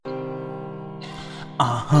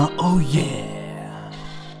Oh yeah.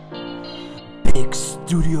 Big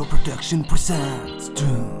studio production presents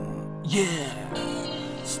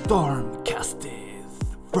Stormkastid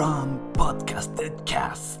from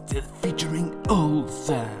Kastið featuring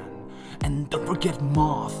Olsen. And don't forget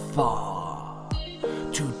Martha.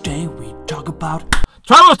 Today we talk about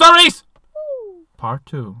Travel Stories! Part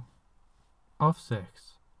 2 of 6.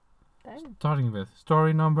 Dang. Starting with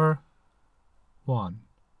story number 1.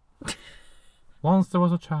 Once there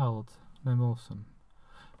was a child named Olsen.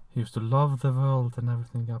 He used to love the world and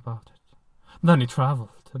everything about it. Then he traveled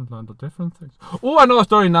and learned the different things. Oh, I know a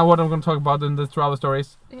story now what I'm going to talk about in the travel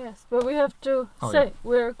stories. Yes, but we have to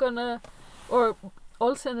we're gonna, or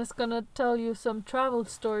Olsen is gonna tell you some travel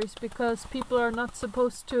stories because people are not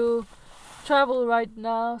supposed to travel right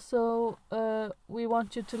now, so we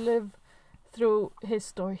want you to live through his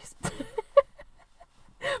stories.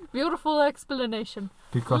 Beautiful explanation.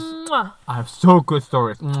 Because Mwah. I have so good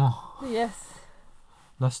stories. Yes.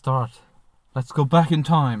 Let's start. Let's go back in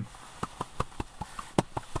time.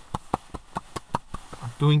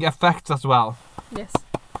 I'm doing effects as well. Yes.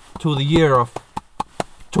 To the year of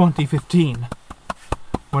 2015.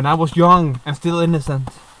 When I was young and still innocent.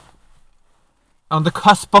 On the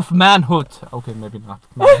cusp of manhood. Okay, maybe not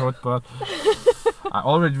manhood, but I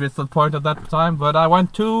already reached that point at that time. But I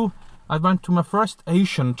went to my first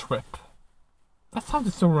Asian trip. That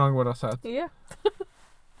sounded so wrong what I said. Yeah.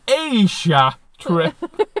 Asia trip.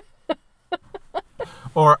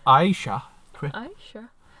 Or Aisha trip.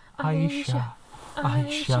 Aisha.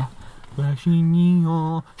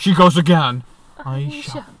 She goes again.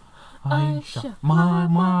 Aisha.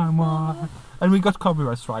 My. And we got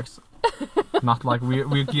copyright strikes. Not like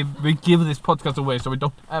we give this podcast away, so we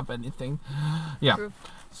don't have anything. Yeah. True.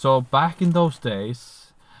 So back in those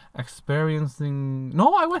days, experiencing.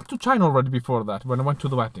 No, I went to China already before that when I went to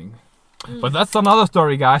the wedding. But that's another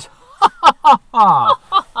story, guys.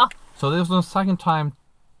 So this was the second time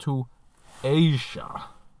to Asia.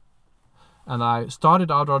 And I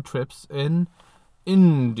started out our trips in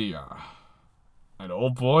India. And oh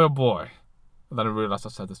boy. And then I realized I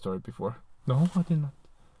said the story before. No, I did not.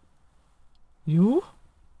 You?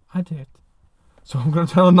 I did. So I'm gonna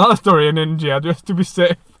tell another story in India just to be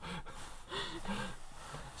safe.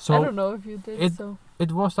 So I don't know if you did so.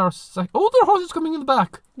 It was our Oh, there are horses coming in the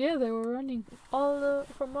back. Yeah, they were running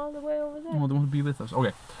from all the way over there. Oh, they want to be with us.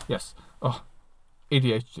 Okay, yes. Oh,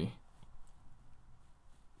 ADHD.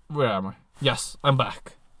 Where am I? Yes, I'm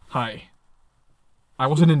back. Hi. I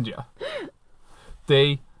was in India.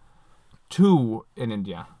 Day 2 in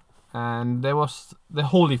India. And there was the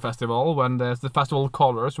Holi festival, when there's the festival of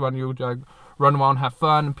colors, when you run around, have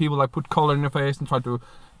fun, and people put color in your face and try to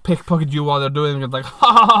pickpocket you while they're doing it, like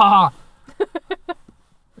ha ha ha ha.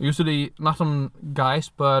 Usually not on guys,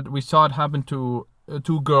 but we saw it happen to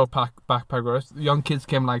 2 girl backpackers. Young kids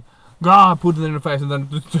came put it in their face, and then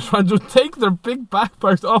just trying to take their big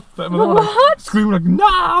backpacks off them. And What? Screaming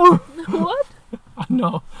no! What? I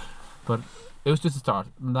know, but it was just a start.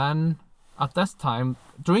 And then at this time,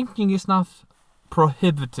 drinking is not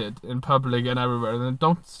prohibited in public and everywhere. And they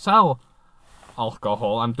don't sell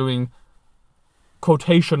alcohol. I'm doing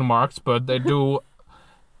quotation marks, but they do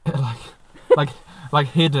like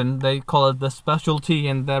hidden. They call it the specialty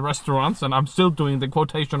in the restaurants, and I'm still doing the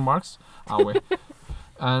quotation marks. Are we?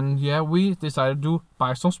 And yeah, we decided to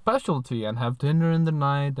buy some specialty and have dinner in the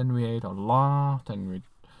night, and we ate a lot, and we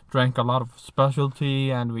drank a lot of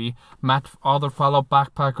specialty, and we met other fellow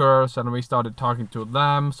backpackers, and we started talking to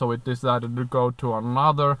them. So we decided to go to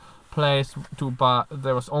another place to buy.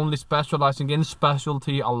 There was only specializing in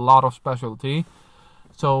specialty, a lot of specialty.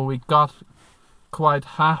 So we got quite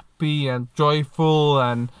happy and joyful,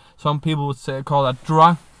 and some people would call that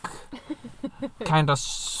drunk. Kind of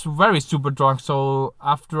very super drunk. So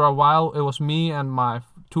after a while, it was me and my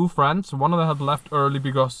 2 friends. One of them had left early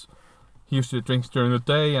because he usually drinks during the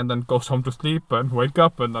day and then goes home to sleep and wake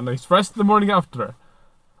up, and then he's fresh the morning after.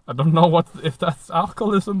 I don't know if that's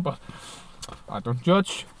alcoholism, but I don't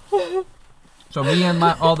judge. So me and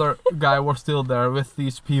my other guy were still there with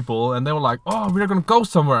these people, and they were like, oh, we're gonna go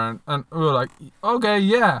somewhere. And we were like, okay,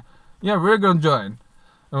 yeah, we're gonna join.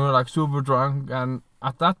 And we were super drunk, and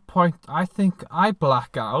at that point, I think I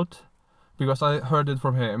black out because I heard it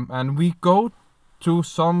from him. And we go to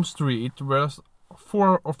some street where there's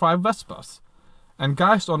 4 or 5 Vespas, and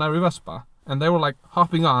guys on every Vespa, and they were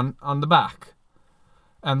hopping on the back.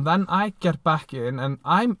 And then I get back in, and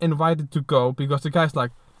I'm invited to go because the guy's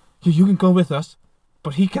like, you can go with us,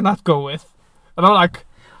 but he cannot go with. And I'm like,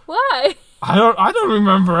 why? I don't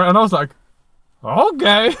remember. And I was like,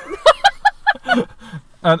 okay.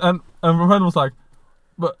 and my friend was like,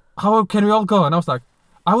 but how can we all go? And I was like,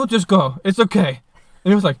 I will just go. It's okay.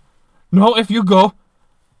 And he was like, no, if you go,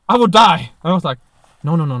 I will die. And I was like,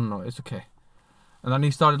 no, it's okay. And then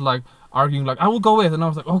he started like arguing like, I will go with. And I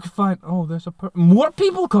was like, okay, fine. Oh, there's more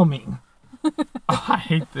people coming. I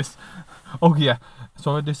hate this. Oh yeah.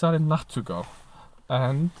 So I decided not to go.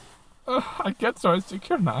 And I get so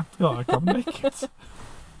insecure now. I feel like I'm naked.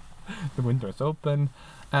 The window is open.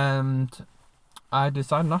 And I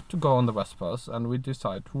decided not to go on the Vespers. And we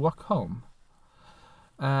decided to walk home.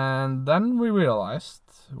 And then we realized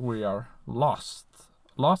we are lost.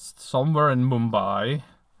 Lost somewhere in Mumbai.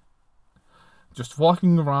 Just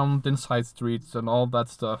walking around in side streets and all that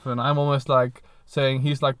stuff. And I'm almost like saying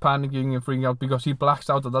he's like panicking and freaking out because he blacks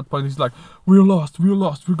out at that point. He's like, we're lost, we're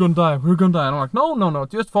gonna die. And I'm like, no,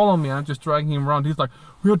 just follow me. And I'm just dragging him around. He's like,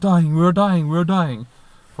 we're dying.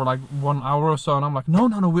 For like 1 hour or so. And I'm like, no,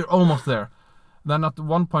 we're almost there. Then at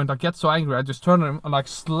one point I get so angry, I just turn at him and like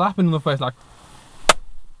slap him in the face like.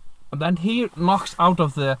 And then he knocks out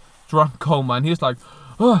of the drunk coma and he's like,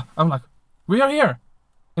 oh, I'm like, we are here.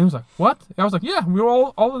 And he was like, what? And I was like, yeah, we were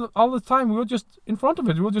all the time, we were just in front of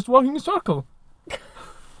it, we were just walking in a circle.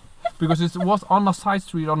 Because it was on a side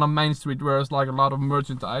street, on a main street, where there's like a lot of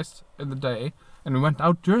merchandise in the day. And we went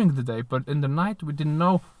out during the day, but in the night we didn't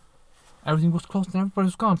know everything was closed and everybody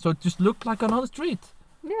was gone. So it just looked like another street.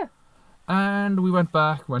 Yeah. And we went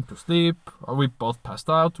back, went to sleep, we both passed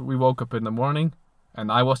out, we woke up in the morning. And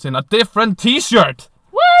I was in a different t-shirt.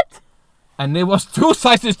 What? And it was 2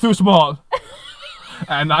 sizes too small.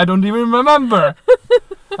 And I don't even remember.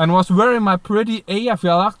 And was wearing my pretty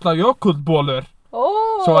Eyjafjallajökullsbolur.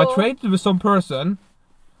 Oh. So I traded with some person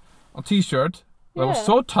a t-shirt that was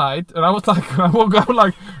so tight. And I was like, I woke up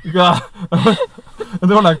like, yeah. And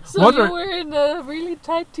they were like, so what you were in a really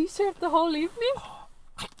tight t-shirt the whole evening?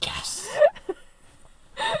 I guess.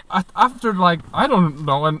 After like, I don't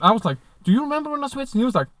know. And I was like, do you remember when I switched? And he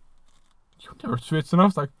was like, you never switched. And I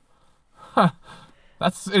was like, huh,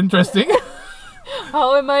 that's interesting.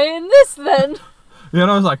 How am I in this then? Yeah,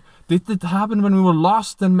 and I was like, did it happen when we were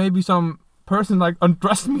lost and maybe some person like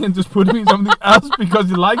undressed me and just put me in something else because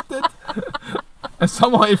he liked it? And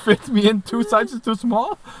somehow it fit me in 2 sizes too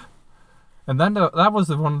small? And then that was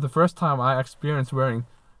one of the first time I experienced wearing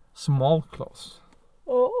small clothes.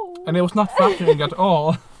 Oh. And it was not flattering at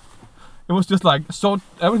all. It was just like, so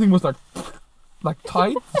everything was like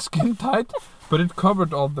tight, skin tight, but it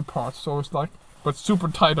covered all the parts, so it was like, but super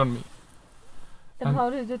tight on me. And how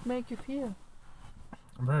did it make you feel?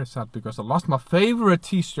 I'm very sad because I lost my favorite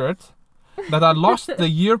t-shirt that I lost the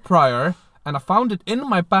year prior, and I found it in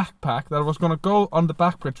my backpack that I was gonna go on the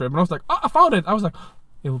backpack trip, and I was like, oh, I found it! I was like,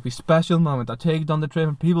 it will be a special moment. I take it on the trip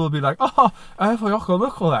and people will be like, oh, I får jag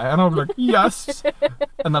look for that. And I was like, yes!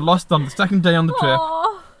 And I lost on the second day on the trip.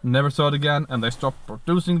 Aww. Never saw it again, and they stopped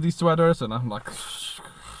producing these sweaters, and I'm like,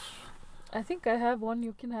 I think I have one,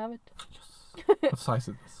 you can have it. yes. What size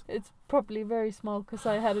is this? It's probably very small because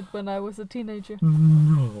I had it when I was a teenager.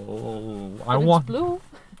 No, But it's blue.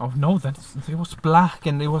 Oh no, it was black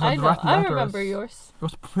and it was I on know, red I letters. remember yours. It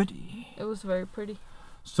was pretty. It was very pretty.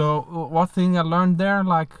 So, what thing I learned there,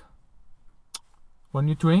 like, when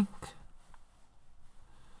you drink,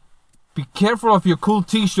 be careful of your cool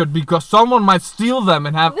t-shirt because someone might steal them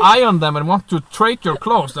and have eye on them and want to trade your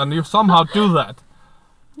clothes, and you somehow do that.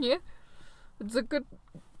 Yeah, it's a good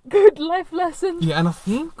life lesson. Yeah, and I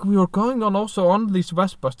think we were going on these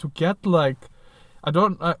Vespas to get like,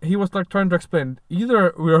 he was like trying to explain,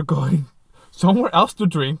 either we are going somewhere else to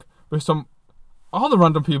drink with some other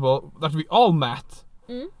random people that we all met,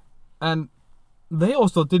 and they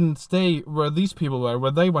also didn't stay where these people were,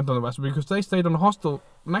 where they went on the Vespa, because they stayed on a hostel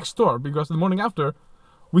next door, because the morning after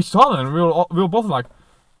we saw them and we were both like,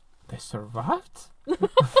 they survived?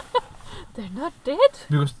 They're not dead?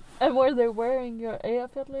 Because And were they wearing your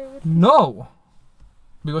Eyjafjallajökull with you? No!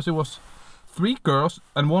 Because it was 3 girls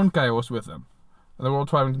and 1 guy was with them. And they were all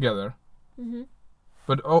traveling together. Mm-hmm.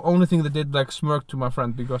 But only thing they did, like, smirk to my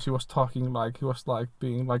friend because he was talking like, he was like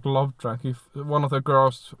being like love drunk. One of the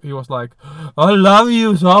girls, he was like, I love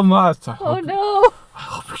you so much. Oh no! I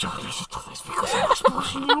hope you don't listen to this because I'm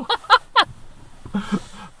exposing you.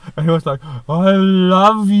 And he was like, I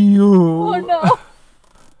love you. Oh no!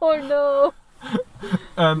 Oh no!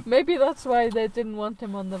 And maybe that's why they didn't want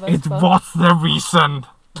him on the it Vespa. was the reason.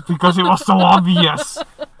 Because it was so obvious.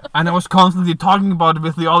 And I was constantly talking about it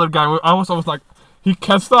with the other guy. I was always like, he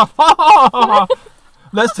can't stop.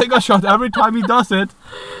 Let's take a shot every time he does it.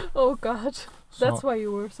 Oh god. That's why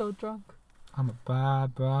you were so drunk. I'm a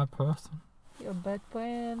bad person. You're a bad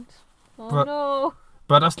friend. Oh But- no.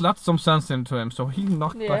 But I slapped some sense into him, so he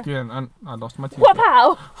knocked Yeah. back in and I lost my teeth.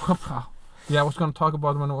 Wow! Yeah, I was gonna talk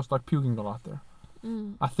about when I was like puking a lot there.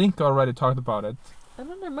 I think I already talked about it. I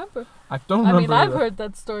don't remember. I don't remember. I mean, I've either. heard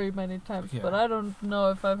that story many times, Yeah. but I don't know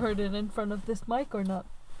if I've heard it in front of this mic or not.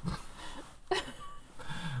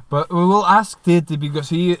 But we will ask Diddy because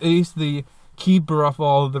he is the keeper of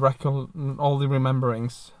all the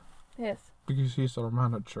rememberings. Yes. Because he's our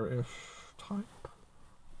manager-ish type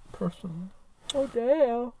person. Oh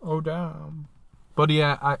damn. Oh damn. But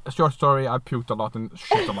yeah, short story, I puked a lot and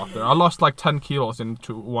shit a lot there. I lost like 10 kilos in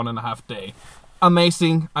 1.5 days.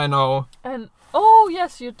 Amazing, I know. And oh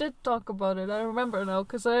yes, you did talk about it. I remember now,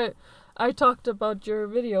 cause I talked about your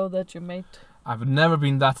video that you made. I've never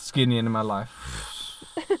been that skinny in my life.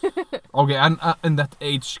 Okay, and in that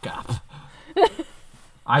age gap.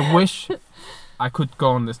 I wish I could go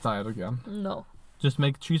on this diet again. No. Just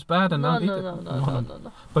make cheese bad and not eat it.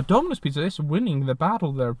 No. But Domino's Pizza is winning the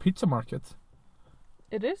battle there, pizza market.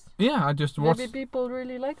 It is? Yeah, I just watched. Maybe people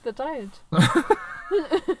really like the diet.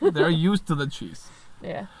 They're used to the cheese.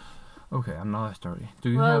 Yeah. Okay, another story. Do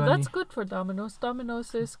you Well, have any? that's good for Domino's.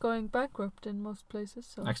 Domino's is going bankrupt in most places.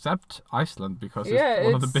 So. Except Iceland, because Yeah, it's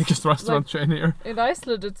one of the it's biggest restaurant chain here. In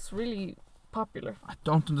Iceland, it's really popular. I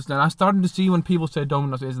don't understand. I'm starting to see when people say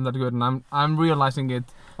Domino's isn't that good, and I'm realizing it.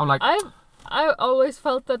 I'm like, I always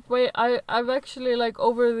felt that way. I've actually, like,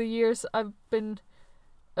 over the years, I've been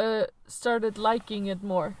started liking it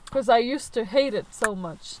more, because I used to hate it so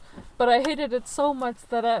much, but I hated it so much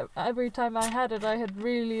that every time I had it, I had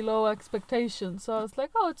really low expectations. So I was like,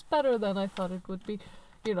 oh, it's better than I thought it would be,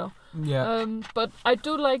 you know. yeah. But I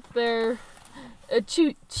do like their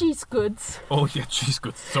cheese goods. Oh yeah, cheese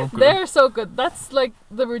goods, so good. They're so good. That's like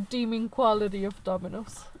the redeeming quality of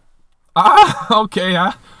Domino's. Okay,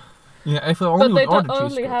 yeah. Yeah, if I only But they would order don't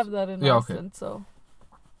cheese only goods. have that in Yeah, okay. Iceland, so.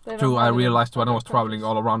 They don't True, I have it in realized when I other was traveling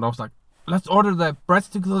countries. all around, I was like, let's order the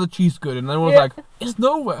breadsticks or the cheese good, and everyone was Yeah. like, it's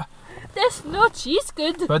nowhere. There's no cheese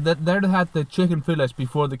good. But there they had the chicken fillets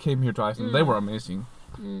before they came here to Iceland. They Mm. were amazing.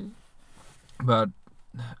 Mm. But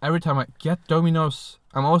every time I get Domino's,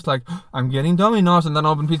 I'm always like, I'm getting Domino's, and then I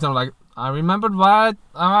open pizza, and I'm like, I remembered why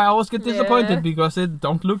I always get disappointed Yeah. because it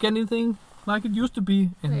don't look anything like it used to be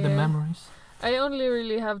in the Yeah. memories. I only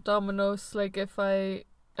really have Domino's like if I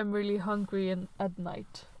am really hungry at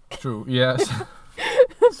night. True, yes.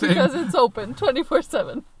 Same. Because it's open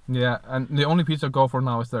 24/7. Yeah, and the only pizza I go for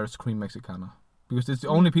now is their Cream Mexicana. Because it's the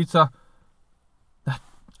only pizza that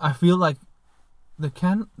I feel like they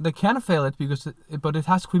can fail it because but it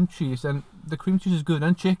has cream cheese, and the cream cheese is good,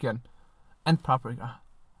 and chicken and paprika.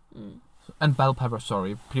 Mm. And bell pepper,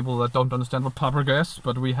 sorry. People that don't understand what paprika is,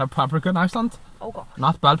 but we have paprika in Iceland. Oh god.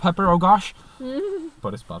 Not bell pepper, oh gosh.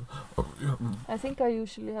 But it's bell. I think I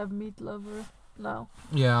usually have meat lover now.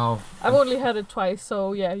 Yeah, I've only had it twice,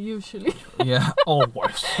 so yeah, usually. yeah,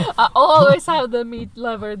 always. I always have the meat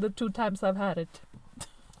lover the 2 times I've had it.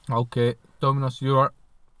 Okay, Domino's, you're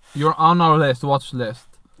on our list, watch list.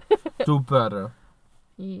 Do better.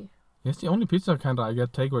 Yeah. It's the only pizza kinda I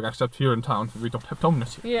get takeaway, except here in town. We don't have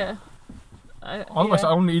Domino's here. Yeah. Otherwise, I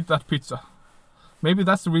only eat that pizza. Maybe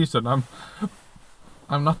that's the reason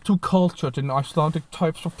I'm not too cultured in Icelandic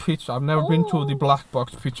types of pizza. I've never been to the Oh. Black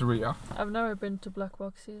Box Pizzeria. I've never been to Black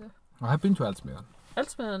Box either. I've been to Ellesmere.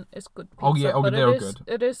 Ellesmere is good pizza. Oh, yeah, okay, but they're it is, good.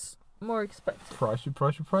 It is more expensive.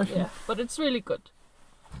 Pricey. Yeah, but it's really good.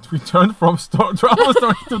 We turned from travel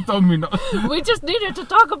story to Domino's We just needed to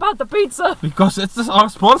talk about the pizza. because it's our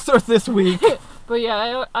sponsor this week. But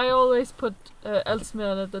yeah, I always put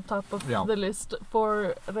Ellesmere at the top of Yeah. the list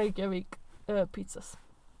for Reykjavik pizzas.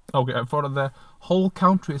 Okay, for the whole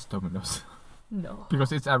country is Domino's No.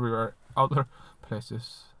 because it's everywhere. Other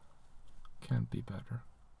places can be better.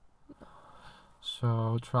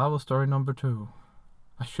 So travel story number 2.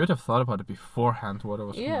 I should have thought about it beforehand. What I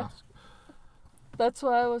was Yeah. gonna ask. That's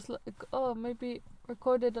why I was like, oh, maybe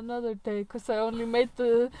record it another day, because I only made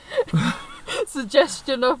the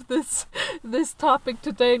suggestion of this topic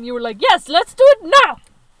today, and you were like, yes, let's do it now.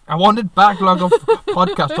 I wanted backlog of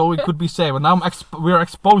podcasts so we could be safe, and now we're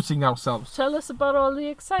exposing ourselves. Tell us about all the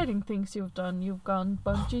exciting things you've done. You've gone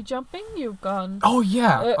bungee jumping. You've gone. Oh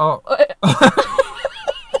yeah. Uh,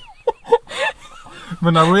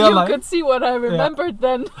 When I You realized, could see what I remembered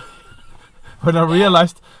then. when I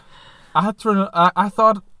realized, I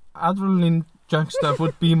thought adrenaline junk stuff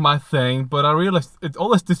would be my thing, but I realized it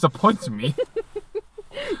always disappoints me.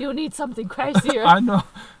 You need something crazier. I know.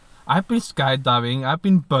 I've been skydiving, I've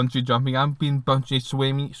been bungee jumping, I've been bungee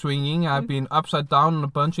swinging, I've been upside down on a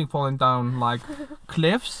bungee falling down like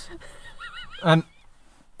cliffs, and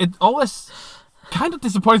it always kind of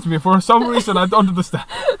disappoints me for some reason I don't understand.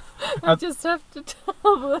 I just have to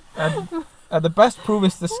tell. And the best proof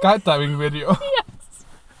is the skydiving video. Yes.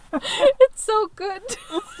 It's so good.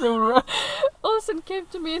 So right. Oh, cousin came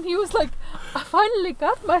to me and he was like, I finally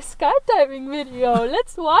got my skydiving video.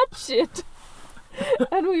 Let's watch it.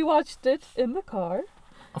 And we watched it in the car.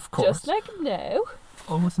 Of course. Just like now.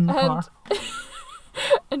 Almost in the car.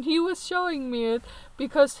 And he was showing me it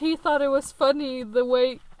because he thought it was funny the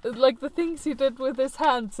way, like the things he did with his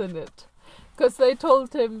hands in it. Because they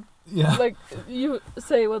told him, like, you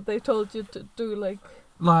say what they told you to do, like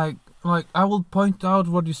I will point out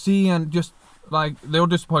what you see and just, like, they were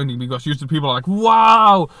disappointing because usually people are like,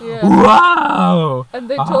 wow, wow. And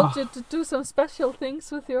they told you to do some special things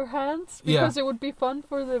with your hands because it would be fun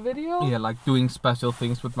for the video. Yeah, like doing special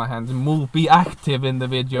things with my hands and be active in the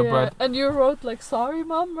video. But and you wrote like, sorry,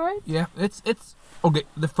 mom, right? Yeah, it's okay.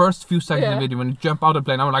 The first few seconds of the video when you jump out of the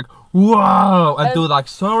plane, I'm like, wow, and do like,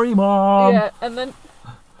 sorry, mom. Yeah, and then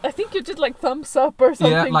I think you did like thumbs up or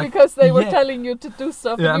something because they were telling you to do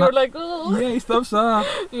stuff and you were like, oh. Yeah, thumbs up.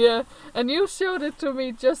 Yeah, and you showed it to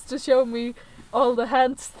me just to show me all the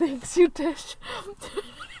hands things you did.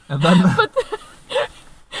 And then but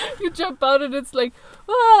you jump out and it's like,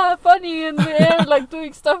 funny in the air, like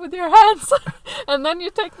doing stuff with your hands. And then you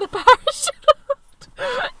take the parachute out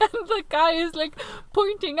and the guy is like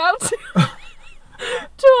pointing out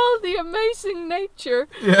to all the amazing nature.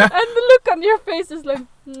 Yeah. And the look on your face is like,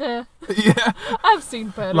 nah. Yeah. I've seen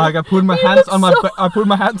better. Like I put my hands on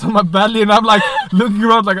my belly and I'm like looking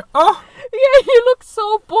around like, oh. Yeah, you look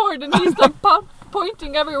so bored and he's like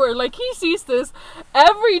pointing everywhere. Like he sees this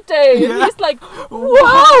every day and he's like,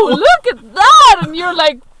 wow, look at that. And you're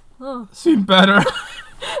like, oh. Seen better.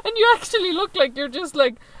 And you actually look like you're just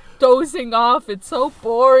like dozing off. It's so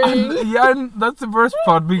boring. And that's the worst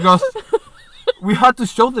part because we had to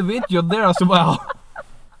show the video there as well.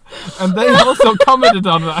 And they also commented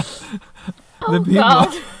on that. The people.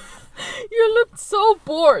 God. You looked so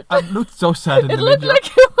bored. I looked so sad in the video. It looked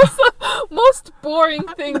like it was the most boring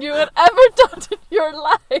thing you had ever done in your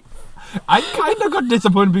life. I kind of got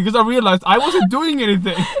disappointed because I realized I wasn't doing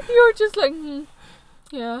anything. You were just like,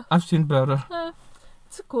 yeah. I've seen better.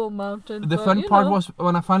 It's a cool mountain. The fun part was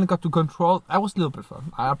when I finally got to control. That was a little bit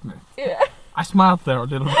fun, I admit. Yeah. I smiled there a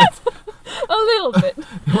little bit. A little bit.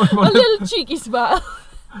 A little cheeky smile.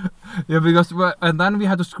 Yeah, because and then we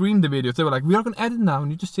had to screen the videos. They were like, "We are gonna edit now, and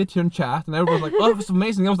you just sit here and chat." And everyone was like, "Oh, it was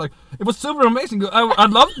amazing." I was like, "It was super amazing. I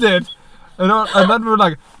loved it." And then we were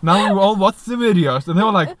like, "Now we all watch the videos." And they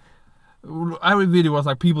were like, every video was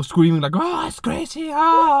like people screaming like, "Oh, it's crazy!"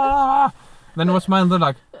 Ah! Then it was mine. They're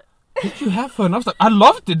like, "Did you have fun?" I was like, "I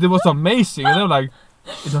loved it. It was amazing." And they were like,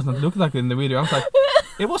 "It doesn't look like it in the video." I was like,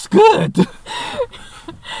 "It was good."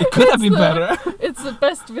 It could have been better. It's the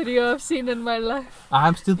best video I've seen in my life.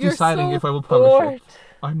 I'm still deciding so if I will publish bored. it.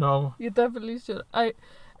 I know. You definitely should.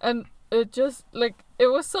 And it just like it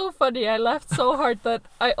was so funny. I laughed so hard that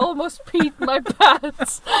I almost peed my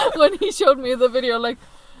pants when he showed me the video. Like,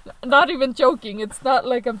 not even joking. It's not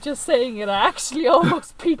like I'm just saying it. I actually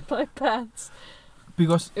almost peed my pants.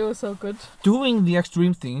 Because it was so good. Doing the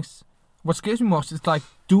extreme things, what scares me most is like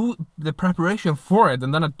do the preparation for it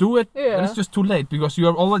and then I do it and it's just too late because you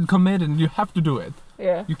are already committed and you have to do it.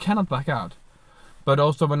 Yeah. You cannot back out. But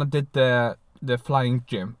also when I did the flying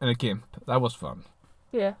gym in a gimp, that was fun.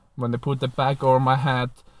 Yeah. When they put the bag over my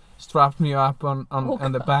head, strapped me up on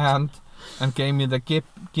the band and gave me the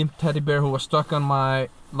gimp teddy bear who was stuck on my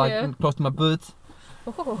close to my boot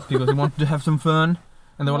because he wanted to have some fun.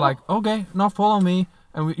 And they were like, "Okay, now follow me.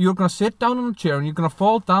 And you're gonna sit down on a chair and you're gonna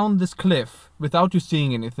fall down this cliff without you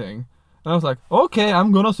seeing anything." And I was like, "Okay,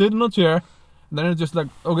 I'm gonna sit in a chair." And then it's just like,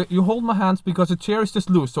 "Okay, you hold my hands because the chair is just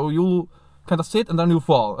loose, so you'll kind of sit and then you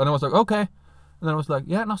fall." And I was like, "Okay." And then I was like,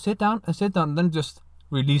 "Yeah, now sit down and sit down." And then it just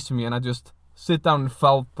released me and I just sit down and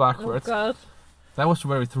fell backwards. Oh God. That was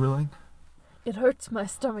very thrilling. It hurts my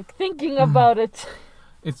stomach thinking about it.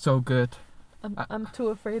 It's so good. I'm too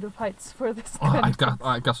afraid of heights for this. I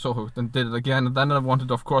got so hooked and did it again. And then I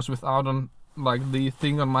wanted, of course, without the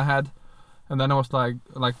thing on my head. And then I was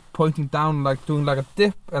like pointing down, like doing like a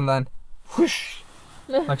dip, and then whoosh,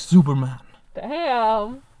 like Superman.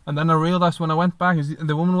 Damn. And then I realized when I went back,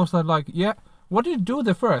 the woman was like, "Yeah, what did you do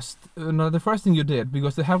the first thing you did?"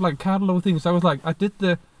 Because they have like a catalog of things. I was like, "I did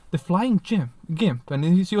the flying gimp,"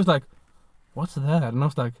 and she was like, "What's that?" And I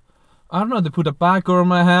was like, "I don't know, they put a bag over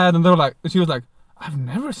my head," and she was like, "I've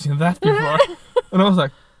never seen that before." And I was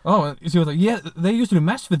like, "Oh," and she was like, "Yeah, they usually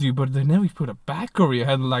mess with you, but they never put a bag over your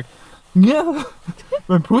head," and like, "Yeah,"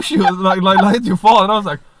 and push you, like let you fall. And I was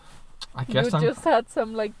like, I guess you just had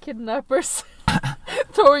some like kidnappers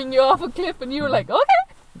throwing you off a cliff and you were like, "Okay."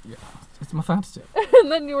 Yeah, it's my fantasy.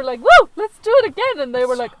 And then you were like, "Whoa, let's do it again." And they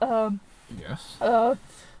were like, Yes.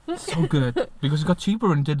 So good. Because it got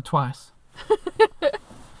cheaper and did it twice.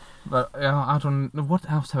 But I don't know what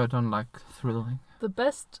else have I done like thrilling. The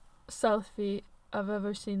best selfie I've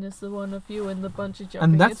ever seen is the one of you in the bungee jumping.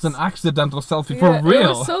 And that's an accidental selfie for real. It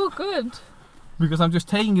was so good. Because I'm just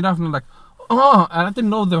taking it off and I'm like, oh, and I didn't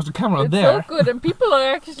know there was a camera It's there. so good, and people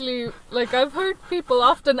are actually like, I've heard people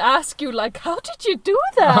often ask you like, how did you do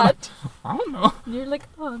that? I don't know. And you're like,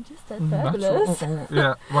 oh, I'm just that fabulous.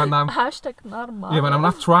 Yeah, when I'm #normal. yeah, when I'm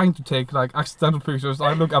not trying to take like accidental pictures,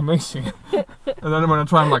 I look amazing. And then when I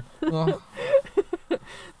try, I'm like, oh.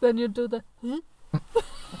 Then you do the.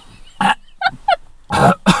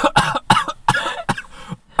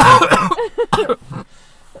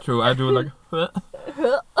 True, I do like.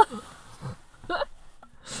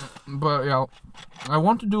 But yeah, I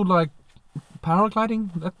want to do like paragliding.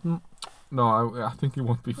 No, I think it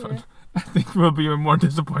won't be fun. Yeah. I think it will be even more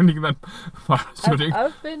disappointing than parachuting.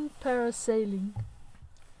 I've been parasailing.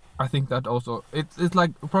 I think that also it's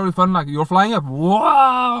like probably fun. Like you're flying up,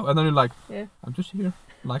 wow, and then you're like, Yeah. I'm just here,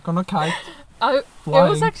 like on a kite. It flying.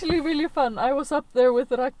 was actually really fun. I was up there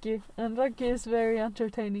with Raki, and Raki is very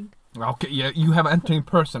entertaining. Okay, yeah, you have an entertaining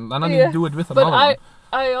person, then I need Yeah, to do it with But another one.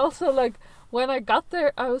 I also like, when I got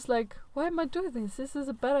there, I was like, why am I doing this? This is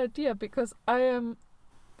a bad idea, because I am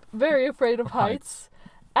very afraid of heights.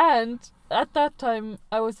 And at that time,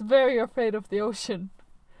 I was very afraid of the ocean.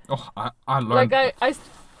 Oh, I learned. Like,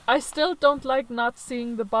 I still don't like not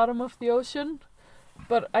seeing the bottom of the ocean.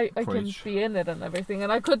 But I can Preach. be in it and everything.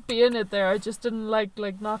 And I could be in it there. I just didn't like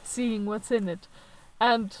not seeing what's in it.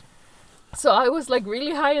 And so I was like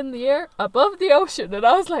really high in the air above the ocean. And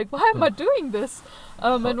I was like, why am I doing this?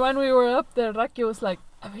 And when we were up there, Raki was like,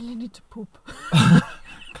 I really need to poop.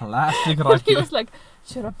 Classic And Raki. he was like,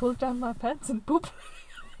 should I pull down my pants and poop?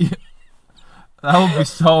 That would be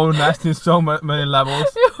so nasty in so many levels.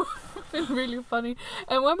 It would have been really funny.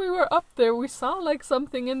 And when we were up there, we saw like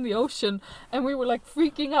something in the ocean, and we were like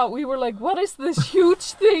freaking out. We were like, what is this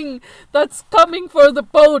huge thing that's coming for the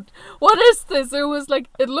boat? What is this? It was like,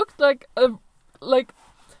 it looked like a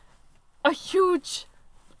huge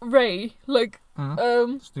ray, like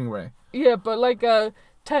Stingray. yeah, but like a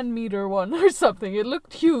 10-meter one or something. It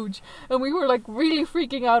looked huge, and we were like really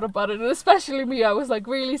freaking out about it, and especially me. I was like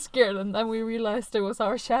really scared, and then we realized it was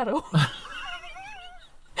our shadow.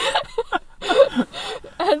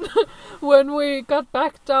 And when we got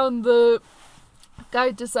back down, the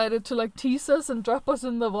guy decided to like tease us and drop us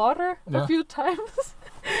in the water a few times.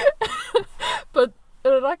 But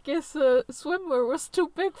Raki's swimwear was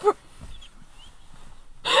too big for him.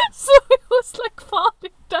 So he was like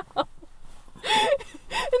falling down.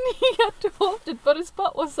 And he had to hold it, but his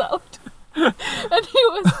butt was out.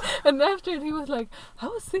 And after it, he was like, I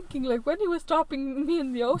was thinking, like, when he was dropping me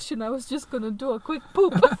in the ocean, I was just gonna do a quick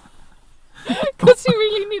poop. Because he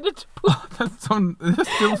really needed to poop. That's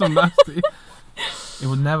still so nasty. It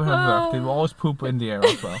would never have worked. It would always poop in the air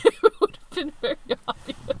as well. It would have been very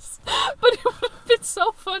obvious. But it would have been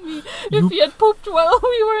so funny if he had pooped while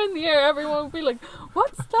we were in the air. Everyone would be like,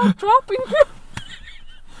 what's that dropping?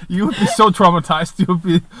 You would be so traumatized. You would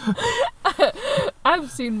be. I've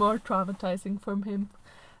seen more traumatizing from him.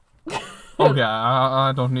 Okay,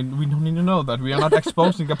 I don't need. We don't need to know that. We are not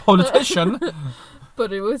exposing a politician.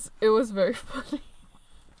 But it was very funny.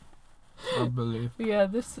 I believe. Yeah,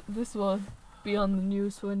 this will be on the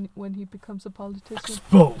news when he becomes a politician.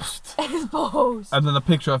 Exposed. Exposed. And then a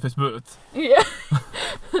picture of his boot. Yeah.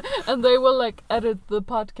 And they will like edit the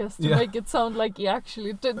podcast to Yeah. make it sound like he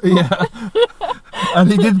actually did poop. Yeah. And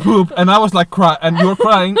he did poop, and I was like cry, and you're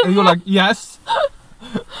crying, and you're like yes.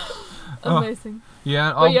 Amazing.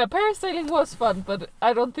 Yeah. But yeah, parasailing was fun, but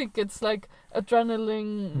I don't think it's like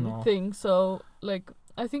adrenaline thing. So like,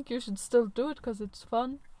 I think you should still do it because it's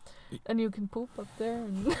fun, and you can poop up there.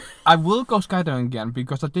 And I will go skydiving again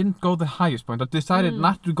because I didn't go the highest point. I decided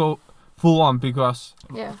not to go full on because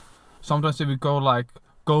sometimes if we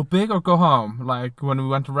go big or go home. Like when we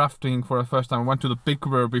went rafting for the first time, we went to the big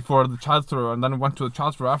river before the child's river, and then we went to the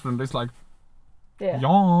child's river after, and it's like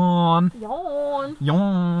yawn.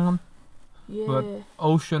 Yeah. But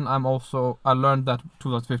ocean, I learned that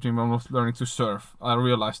 2015 when I was learning to surf. I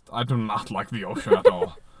realized I do not like the ocean at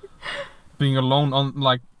all. Being alone on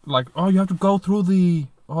like you have to go through the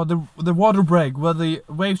water break where the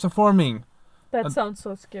waves are forming. That sounds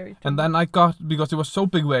so scary. And then because it was so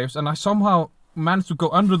big waves, and I somehow managed to go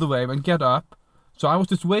under the wave and get up. So I was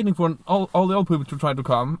just waiting for all the old people to try to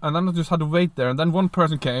come, and then I just had to wait there. And then one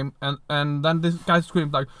person came, and then this guy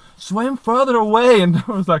screamed like, "Swim further away!" And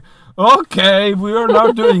I was like, "Okay, we are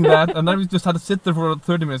now doing that." And then we just had to sit there for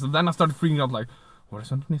 30 minutes. And then I started freaking out like, "What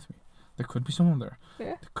is underneath me? There could be someone there.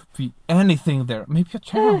 Yeah. There could be anything there. Maybe a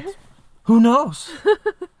child. Who knows?"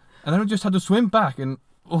 And then we just had to swim back, and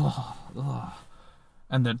ugh.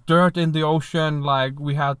 And the dirt in the ocean, like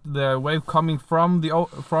we had the wave coming from the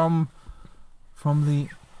open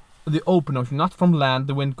ocean, not from land,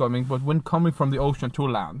 the wind coming, but wind coming from the ocean to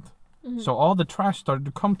land. Mm-hmm. So all the trash started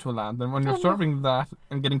to come to land, and when you're surfing that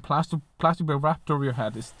and getting plastic wrapped over your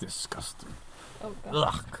head, it's disgusting. Oh,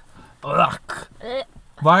 God. Ugh.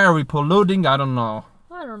 Why are we polluting? I don't know.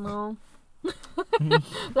 I don't know.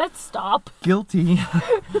 Let's stop. Guilty.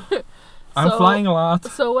 I'm flying a lot.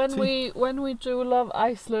 So when we do Love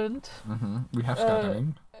Iceland, we have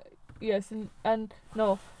skydiving. Yes, and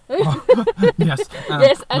no. Yes.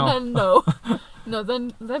 Yes, and then no. No,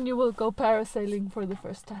 then you will go parasailing for the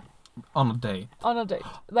first time. On a date. On a date.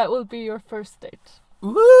 That will be your first date.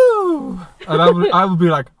 Woo! And I would be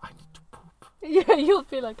like, I need to poop. Yeah, you'll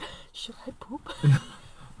be like, should I poop?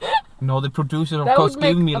 No, the producer of That course would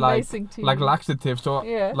gave make me like amazing TV. laxatives, so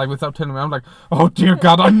Yeah. like without telling me, I'm like, oh dear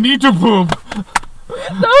God, I need to poop.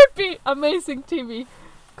 That would be amazing TV.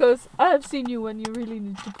 Because I have seen you when you really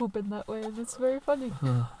need to poop in that way, and it's very funny.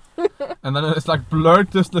 And then it's like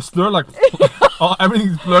blurred, just the slur, like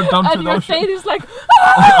everything's blurred down to And the your ocean. face is like,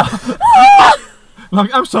 Like,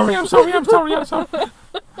 I'm sorry. I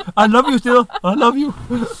love you still. I love you.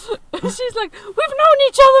 she's like, we've known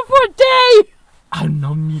each other for a day. I've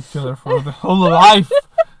known each other for the whole life.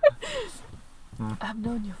 I've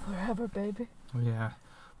known you forever, baby. Yeah,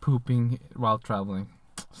 pooping while traveling.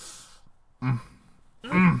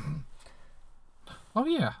 Oh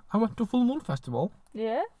yeah, I went to Full Moon Festival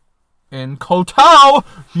Yeah? in Koh Tao,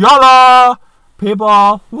 Yala,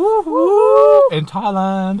 people, woohoo, in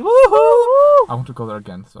Thailand, woohoo. I want to go there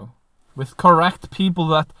again, so with correct people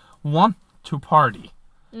that want to party,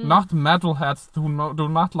 not metalheads who do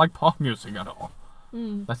not like pop music at all.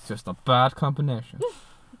 That's just a bad combination.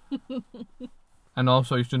 And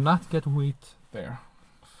also, you should not get wheat there.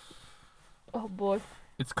 Oh boy.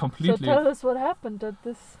 It's completely. So tell us what happened at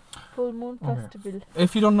this Full Moon Festival.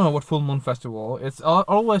 If you don't know what Full Moon Festival, it's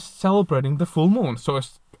always celebrating the full moon, so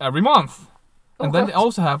it's every month. And then they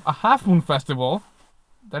also have a half moon festival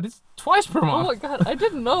that is twice per month. Oh my God, I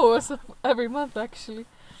didn't know it was every month actually.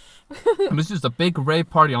 And it's just a big rave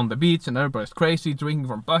party on the beach, and everybody's crazy, drinking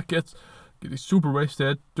from buckets, getting super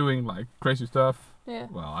wasted, doing like crazy stuff. Yeah.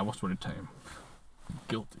 Well, I was really tame.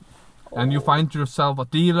 Guilty. And you find yourself a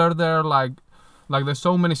dealer there, like there's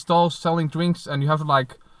so many stalls selling drinks, and you have to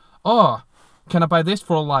like, oh, can I buy this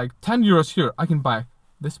for like 10 euros here? I can buy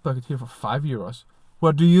this bucket here for 5 euros.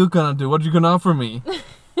 What are you gonna do? What are you gonna offer me?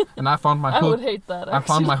 And I found my I would hate that actually. I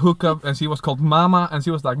found my hookup, and she was called Mama, and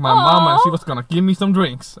she was like my mama, and she was gonna give me some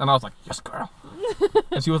drinks. And I was like, yes, girl.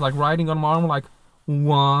 And she was like riding on my arm like,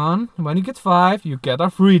 1, when you get 5, you get a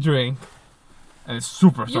free drink. And it's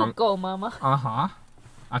super strong. You go, mama. Uh-huh.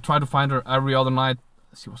 I tried to find her every other night.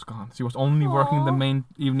 She was gone. She was only working the main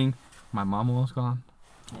evening. My mama was gone.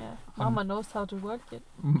 Yeah, mama knows how to work it.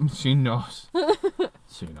 She knows.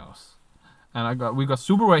 She knows. And we got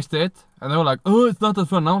super wasted, and they were like, oh, it's not that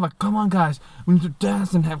fun. And I was like, come on guys, we need to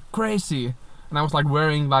dance and have crazy. And I was like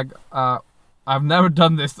wearing like, I've never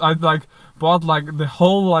done this. I like bought like the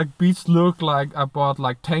whole like beach look. Like I bought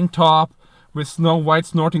like tank top with Snow White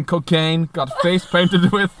snorting cocaine. Got face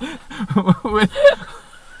painted with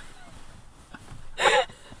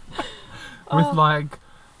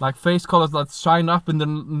like face colors that shine up in the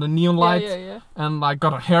neon light. Yeah. And like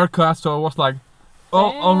got a haircut, so it was like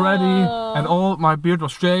already, and all my beard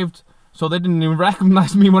was shaved, so they didn't even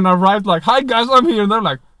recognize me when I arrived. Like, hi guys, I'm here, and they're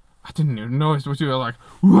like, I didn't even know it was you. Like,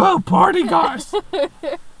 whoa, party guys!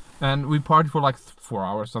 And we partied for like 4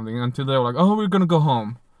 hours or something until they were like, oh, we're gonna go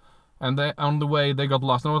home. And they on the way they got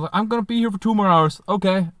lost, and I was like, I'm gonna be here for 2 more hours,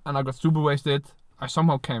 okay? And I got super wasted. I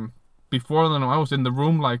somehow came before them. I was in the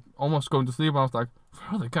room like almost going to sleep, and I was like,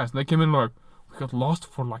 where are the guys? And they came in like, we got lost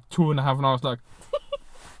for like 2.5 hours, and I was like,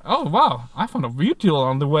 oh wow, I found a weed deal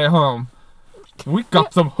on the way home. We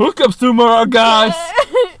got some hookups tomorrow, guys.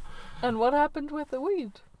 And what happened with the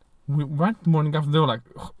weed? We went the morning after. They were like,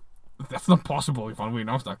 oh, that's not possible. You found weed. And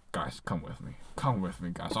I was like, guys, come with me,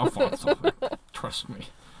 guys. I'll find something. Trust me.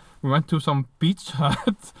 We went to some beach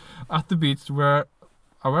hut at the beach where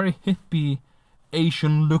a very hippie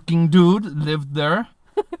Asian-looking dude lived there,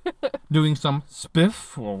 doing some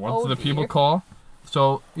spiff, or what the people call.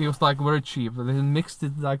 So it was like very cheap. They mixed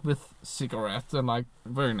it like with cigarettes and like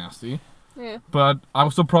very nasty. Yeah. But I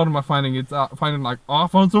was so proud of my finding it. Finding like, oh, I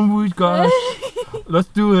found some weed, guys. Let's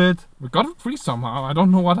do it. We got it free somehow. I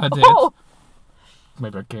don't know what I did. Oh.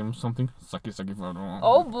 Maybe I gave him something. Sucky for I don't know.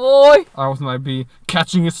 Oh boy. I was maybe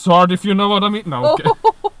catching his sword, if you know what I mean. No, okay.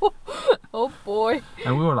 Oh boy.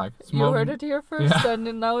 And we were like smoking. You heard it here first,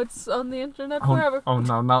 and now it's on the internet forever. Oh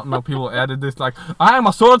no! Now people added this like, I am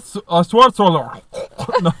a sword swallower.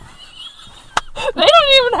 No. They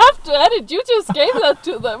don't even have to edit. You just gave that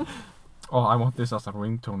to them. Oh, I want this as a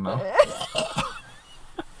ringtone now.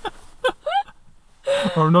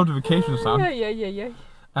 Or a notification sound. Yeah.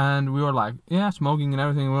 And we were like, smoking and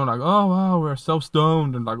everything. We were like, oh wow, we're so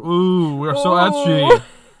stoned and like, ooh, we're so edgy.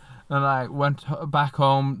 And I went back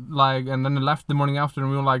home, like, and then I left the morning after, and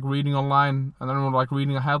we were like reading online, and then we were like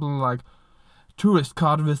reading a headline like, tourist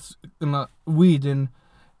caught with weed in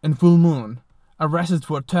full moon, arrested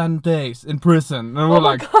for 10 days in prison. And we were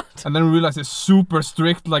like, God. And then we realized it's super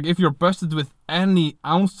strict. Like, if you're busted with any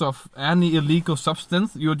ounce of any illegal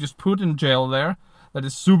substance, you're just put in jail there. That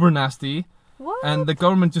is super nasty. What? And the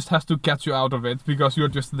government just has to get you out of it because you're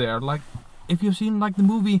just there. Like, if you've seen like the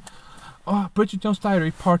movie Bridget Jones'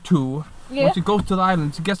 Diary Part 2, when she goes to the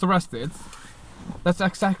island, she gets arrested. That's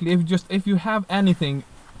exactly, if you have anything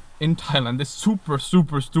in Thailand, it's super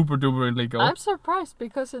duper illegal. I'm surprised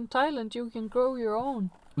because in Thailand you can grow your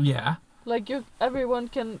own. Yeah. Like everyone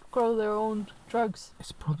can grow their own drugs.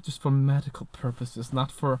 It's probably just for medical purposes,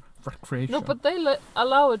 not for recreation. No, but they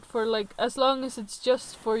allow it for like as long as it's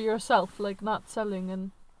just for yourself, like not selling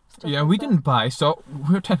and stuff. Yeah, like we that. didn't buy, so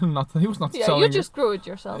we're telling not. He was not selling. Yeah, you just grew it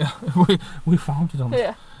yourself. Yeah, we found it on.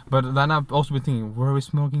 Yeah. But then I've also been thinking, were we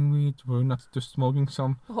smoking weed? Were we not just smoking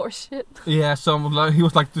some? Horseshit. Yeah, some like he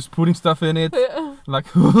was like just putting stuff in it. Yeah.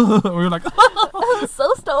 Like we were like, I'm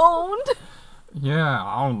so stoned. yeah,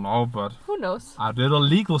 I don't know, but Who knows? I did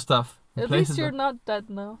illegal stuff. At least you're not dead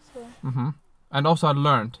now. So. And also I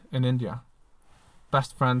learned in India,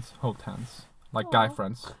 best friends hold hands, like guy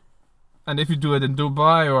friends. And if you do it in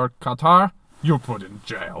Dubai or Qatar, you're put in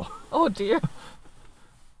jail. Oh dear.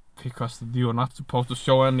 Because you're not supposed to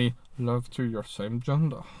show any love to your same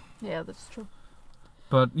gender. Yeah, that's true.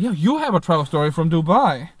 But yeah, you have a travel story from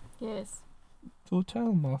Dubai. Yes. Do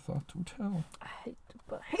tell, Martha, do tell. I hate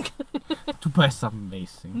Dubai. Dubai is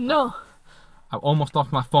amazing. No. I almost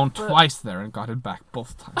lost my phone twice there and got it back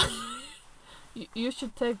both times. You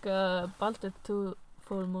should take Baltic to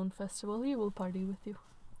Full Moon Festival. He will party with you.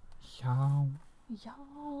 Yeah. Yeah.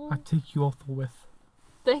 I take you also with.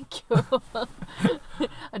 Thank you.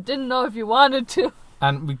 I didn't know if you wanted to.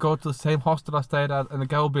 And we go to the same hostel I stayed at, and the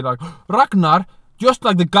guy will be like, Ragnar, just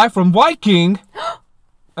like the guy from Viking.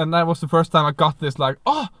 And that was the first time I got this, like,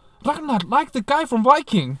 oh, Ragnar, like the guy from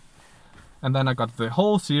Viking. And then I got the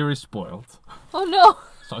whole series spoiled. Oh no.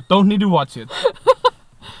 So I don't need to watch it.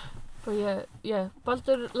 But yeah,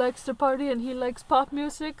 Baldur likes to party and he likes pop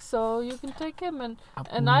music, so you can take him. And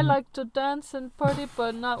I like to dance and party,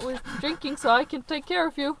 but not with drinking, so I can take care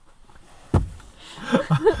of you.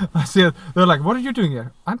 I see it. They're like, what are you doing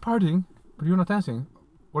here? I'm partying, but you're not dancing.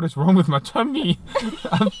 What is wrong with my tummy?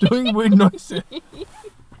 I'm doing weird noises.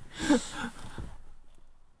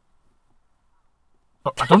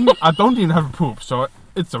 Oh, I don't even have a poop, so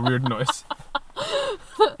it's a weird noise.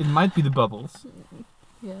 It might be the bubbles.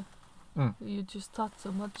 Yeah. You just thought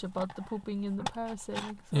so much about the pooping and the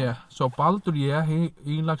parasailing. So. Yeah. So Baldur,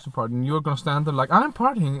 he likes to party, and you're gonna stand there like, I'm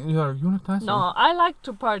partying. And you're not dancing. No, I like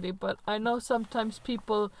to party, but I know sometimes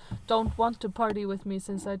people don't want to party with me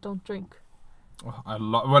since I don't drink. Oh,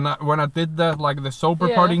 when I did that, like the sober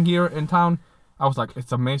partying here in town, I was like,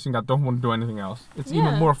 it's amazing. I don't want to do anything else. It's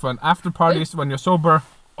even more fun after parties when you're sober.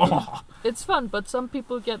 Oh. It's fun, but some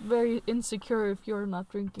people get very insecure if you're not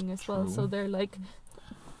drinking as well. So they're like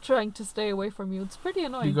trying to stay away from you. It's pretty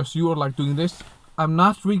annoying. Because you are like doing this. I'm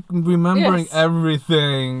not remembering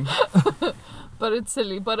everything. But it's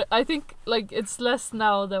silly. But I think like it's less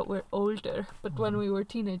now that we're older. But when we were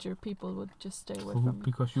teenager, people would just stay away from me.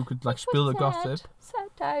 Because you could like spill the gossip. Sad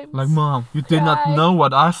times. Like, Mom, you did not know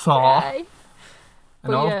what I saw. Cry.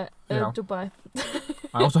 And But Dubai.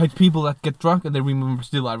 I also hate people that get drunk and they remember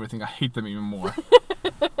still everything. I hate them even more.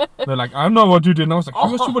 They're like, I know what you did. And I was like,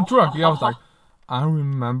 you were super drunk. Yeah, I was like, I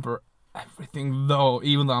remember everything though.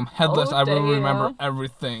 Even though I'm headless, I will remember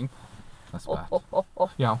everything. That's bad.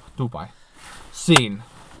 Yeah, Dubai. Scene.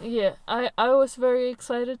 Yeah, I was very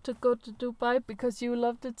excited to go to Dubai because you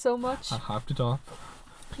loved it so much. I hyped it up.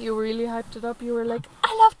 You really hyped it up. You were like,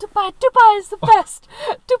 I love Dubai. Dubai is the best.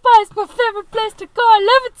 Dubai is my favorite place to go. I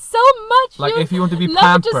love it so much. Like, if you want to be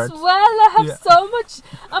love pampered. it as well. I have so much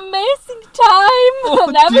amazing time.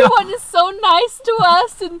 And everyone is so nice to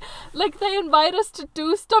us. And like they invite us to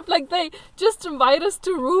do stuff. Like they just invite us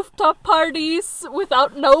to rooftop parties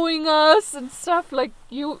without knowing us and stuff. Like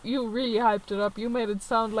you really hyped it up. You made it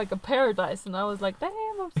sound like a paradise. And I was like,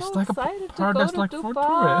 damn, I'm It's so like a excited to go paradise to like for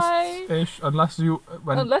Dubai. tourists-ish, unless you're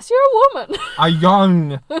a woman. a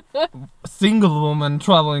young single woman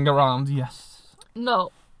traveling around. Yes.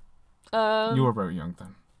 No. You were very young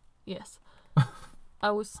then. Yes.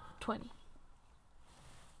 I was 20.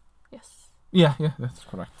 Yes. Yeah, that's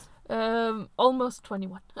correct. Almost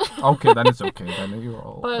 21. Okay, then it's okay. Then you're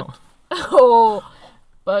all. But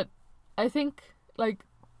but I think like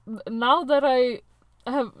now that I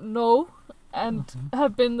have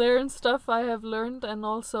have been there and stuff, I have learned and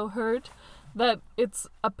also heard that it's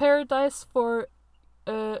a paradise for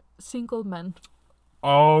single men.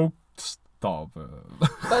 Oh, stop it.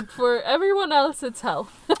 But for everyone else, it's hell.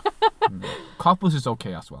 Couples is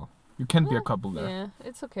okay as well. You can be a couple there. Yeah,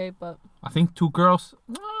 it's okay, but I think 2 girls.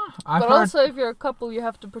 I've but heard. also if you're a couple, you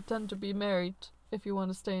have to pretend to be married if you want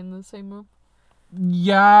to stay in the same room.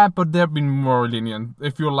 Yeah, but they've been more lenient.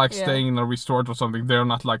 If you're like staying in a resort or something, they're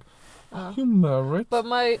not like, are you married? But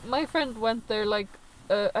my friend went there like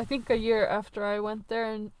I think a year after I went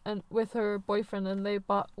there and with her boyfriend, and they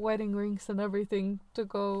bought wedding rings and everything to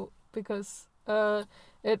go because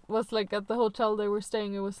it was like at the hotel they were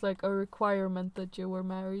staying, it was like a requirement that you were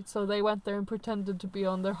married. So they went there and pretended to be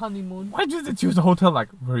on their honeymoon. Why did they choose a hotel like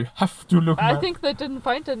where you have to look I think they didn't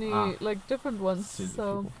find any like different ones. Silly so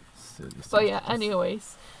people. Silly but yeah, people.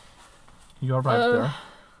 anyways. You arrived there.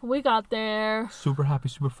 We got there. Super happy,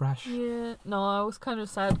 super fresh. Yeah. No, I was kind of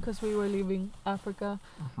sad because we were leaving Africa.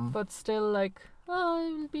 But still like, oh,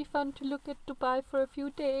 it will be fun to look at Dubai for a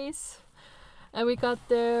few days. And we got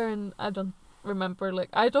there and I don't remember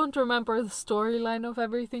the storyline of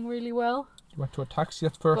everything really well. You went to a taxi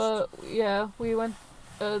at first. But yeah, we went,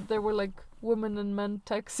 there were like women and men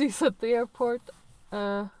taxis at the airport.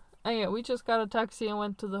 And yeah, we just got a taxi and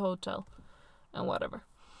went to the hotel. And whatever.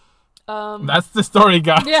 That's the story,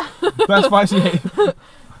 guys. Yeah. That's why she hated.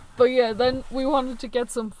 But yeah, then we wanted to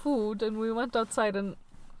get some food and we went outside, and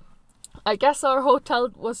I guess our hotel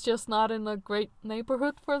was just not in a great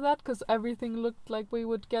neighborhood for that because everything looked like we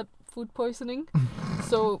would get food poisoning.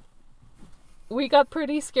 So we got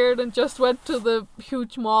pretty scared and just went to the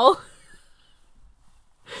huge mall.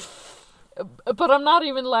 But I'm not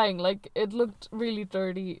even lying, like it looked really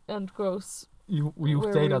dirty and gross. You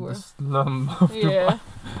stayed at the slum of Dubai.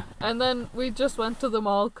 And then we just went to the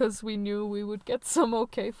mall because we knew we would get some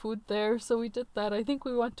okay food there, so we did that. I think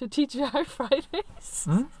we went to TGI Fridays.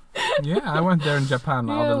 Yeah, I went there in Japan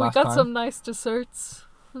the last time. We got some nice desserts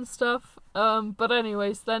and stuff. But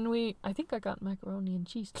anyways, then I think I got macaroni and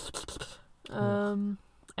cheese.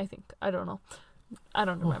 I think, I don't know. I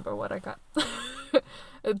don't remember what I got.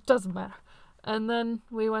 It doesn't matter. And then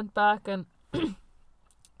we went back, and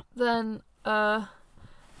then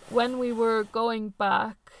when we were going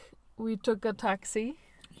back, we took a taxi.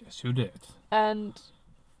 Yes, you did. And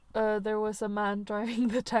there was a man driving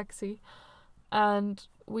the taxi, and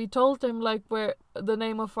we told him like where the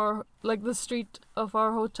name of our, like the street of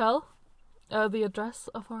our hotel, the address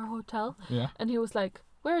of our hotel. Yeah. And he was like,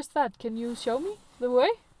 "Where is that? Can you show me the way?"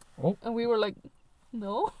 Oh. And we were like,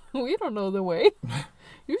 "No, we don't know the way.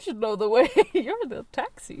 You should know the way. You're the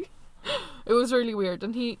taxi." It was really weird.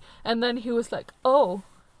 And then he was like, "Oh,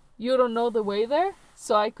 you don't know the way there?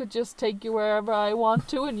 So I could just take you wherever I want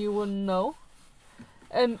to and you wouldn't know?"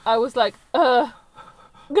 And I was like,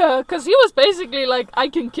 because he was basically like, "I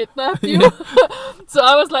can kidnap you." So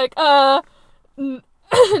I was like,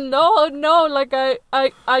 no, like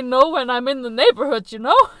I know when I'm in the neighborhood, you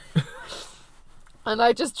know? And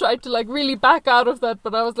I just tried to like really back out of that,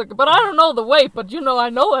 but I was like, "But I don't know the way, but you know, I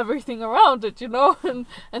know everything around it, you know?"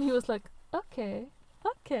 And he was like, okay.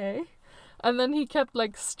 And then he kept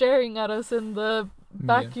like staring at us in the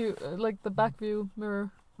back view, like the back view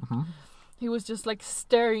mirror. Mm-hmm. He was just like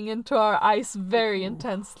staring into our eyes very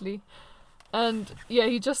intensely. And yeah,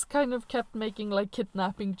 he just kind of kept making like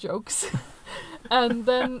kidnapping jokes. And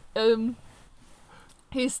then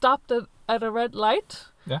he stopped at a red light.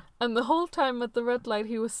 Yeah. And the whole time at the red light,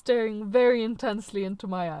 he was staring very intensely into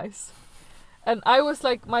my eyes. And I was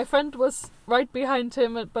like, my friend was right behind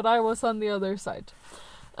him, but I was on the other side.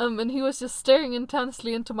 And he was just staring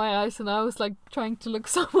intensely into my eyes, and I was like trying to look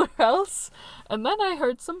somewhere else. And then I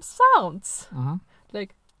heard some sounds. Mm-hmm.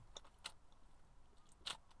 Like.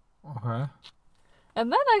 Okay.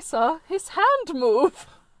 And then I saw his hand move.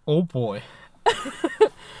 Oh boy.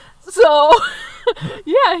 So,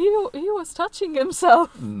 yeah, he was touching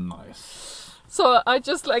himself. Nice. So I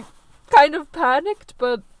just like kind of panicked,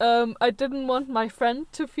 but I didn't want my friend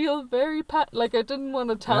to feel very I didn't want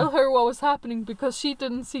to tell her what was happening because she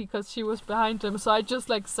didn't see because she was behind him. So I just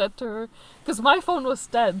like said to her, because my phone was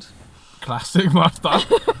dead. Classic Martha.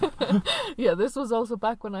 Yeah, this was also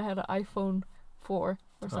back when I had an iPhone 4.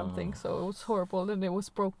 or something. So it was horrible, and it was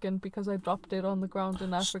broken because I dropped it on the ground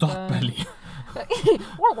in Africa. Stop, Belly.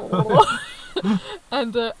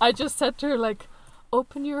 And I just said to her, like,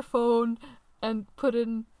 open your phone and put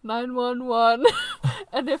in 911,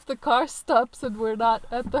 and if the car stops and we're not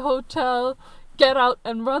at the hotel, get out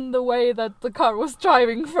and run the way that the car was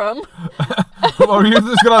driving from. Or you're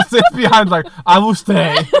just gonna sit behind like, I will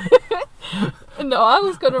stay. No, I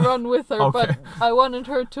was gonna run with her, Okay. but I wanted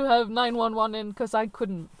her to have 911 in because I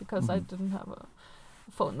couldn't, because I didn't have a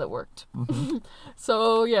phone that worked.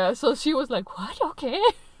 So yeah, so she was like, what? Okay.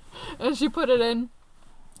 And she put it in.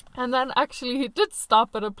 And then actually he did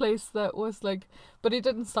stop at a place that was like, but he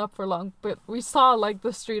didn't stop for long. But we saw like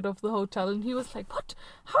the street of the hotel, and he was like, what?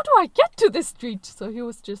 How do I get to this street? So he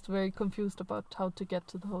was just very confused about how to get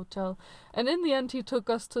to the hotel. And in the end he took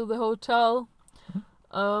us to the hotel.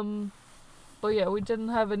 But yeah, we didn't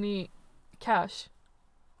have any cash.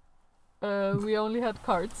 We only had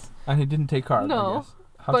cards. And he didn't take card, I No. guess.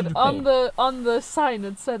 How did But you pay? on the sign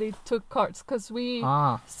it said he took cards, because we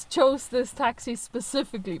chose this taxi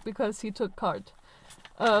specifically because he took card.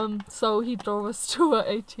 So he drove us to a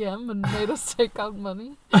ATM and made us take out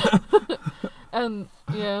money. And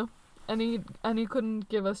yeah, and he couldn't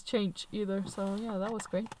give us change either. So yeah, that was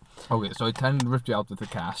great. Okay, so he kind of ripped you out with the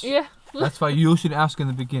cash. Yeah. That's why you should ask in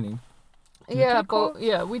the beginning. Did you Yeah, take but cards?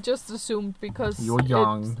 yeah, we just assumed because You're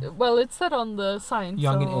young. it said on the sign.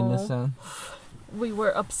 Young and so innocent. we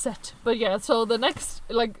were upset. But yeah, so the next,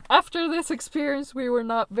 like, after this experience, we were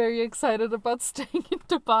not very excited about staying in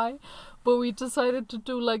Dubai, but we decided to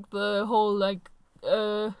do like the whole like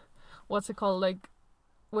what's it called, like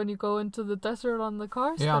when you go into the desert on the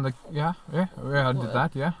cars. Yeah, on the, yeah, I did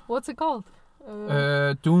that, yeah. What's it called?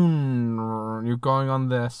 Dune, you're going on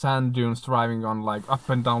the sand dunes, driving on like up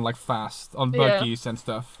and down like fast on Yeah. buggies and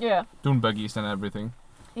stuff. Yeah. Dune buggies and everything.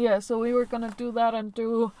 Yeah, so we were gonna do that and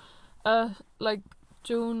do like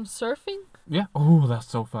dune surfing. Yeah. Oh, that's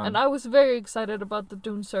so fun. And I was very excited about the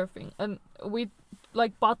dune surfing, and we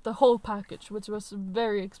like bought the whole package, which was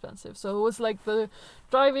very expensive. So it was like the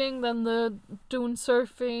driving, then the dune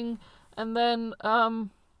surfing, and then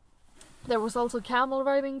there was also camel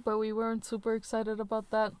riding, but we weren't super excited about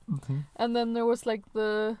that. And then there was like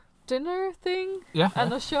the dinner thing,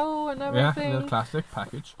 and a show and everything. Yeah, the classic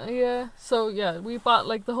package. Yeah, so yeah, we bought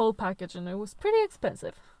like the whole package, and it was pretty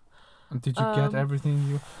expensive. And did you get everything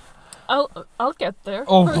you... I'll get there.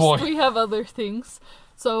 Oh, First, boy. we have other things.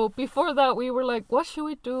 So before that, we were like, what should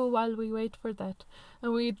we do while we wait for that?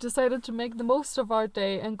 And we decided to make the most of our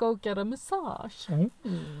day and go get a massage.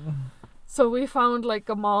 So we found like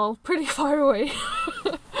a mall pretty far away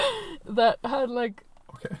that had like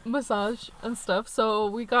massage and stuff. So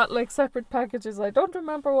we got like separate packages. I don't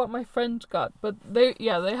remember what my friend got, but they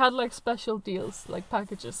had like special deals, like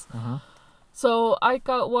packages. So I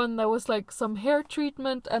got one that was like some hair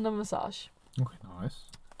treatment and a massage. Okay, nice.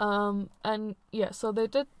 And yeah, so they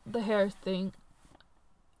did the hair thing.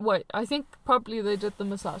 Wait, I think probably they did the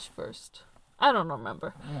massage first. I don't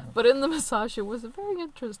remember. But in the massage, it was a very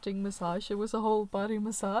interesting massage. It was a whole body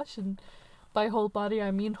massage, and by whole body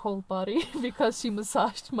I mean whole body, because she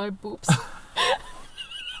massaged my boobs.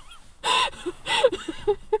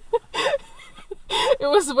 It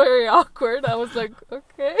was very awkward. I was like,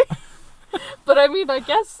 okay. But I mean, I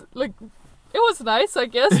guess, like, it was nice, I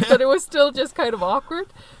guess, but it was still just kind of awkward.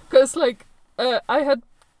 Because, like, I had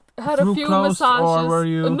a few massages. Or were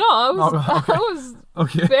you... No, I was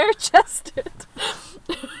bare-chested.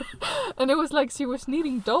 And it was like she was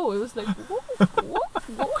kneading dough. It was like,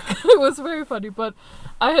 it was very funny. But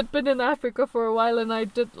I had been in Africa for a while, and I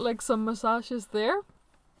did, like, some massages there.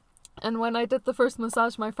 And when I did the first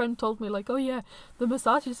massage, my friend told me, like, oh yeah, the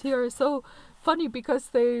massages here are so funny because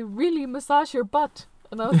they really massage your butt.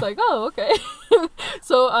 And I was like, oh, okay.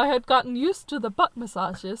 So I had gotten used to the butt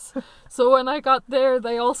massages. So when I got there,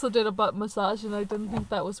 they also did a butt massage, and I didn't think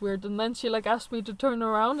that was weird. And then she like asked me to turn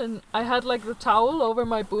around, and I had like the towel over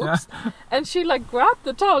my boobs, and she like grabbed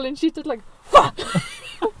the towel and she did like,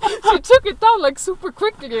 she took it down like super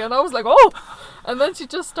quickly, and I was like, oh. And then she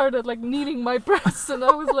just started like kneading my breasts, and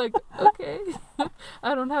I was like, okay,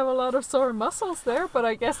 I don't have a lot of sore muscles there, but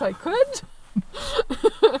I guess I could.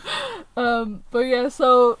 But yeah,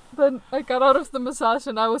 so then I got out of the massage,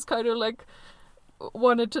 and I was kind of like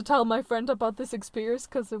wanted to tell my friend about this experience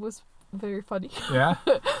because it was very funny. Yeah.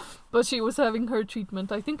 But she was having her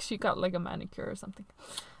treatment. I think she got like a manicure or something.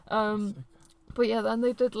 But yeah, then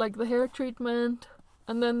they did like the hair treatment,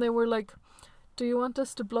 and then they were like, do you want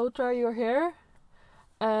us to blow dry your hair?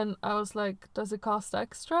 And I was like, does it cost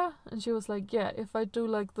extra? And she was like, yeah, if I do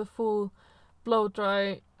like the full blow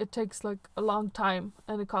dry, it takes like a long time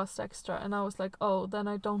and it costs extra. And I was like, oh, then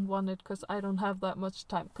I don't want it because I don't have that much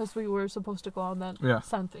time, because we were supposed to go on that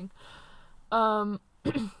sand thing.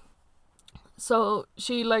 So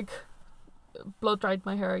she like blow dried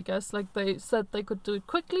my hair, I guess. Like they said they could do it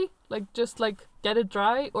quickly, like just like get it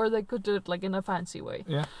dry, or they could do it like in a fancy way.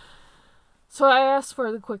 Yeah. So I asked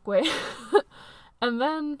for the quick way. And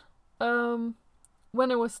then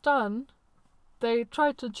when it was done, they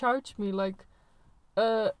tried to charge me like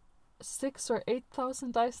 6,000 or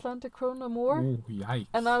 8,000 Icelandic krona more. Oh, yikes.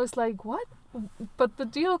 And I was like, what? But the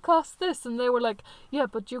deal cost this. And they were like, yeah,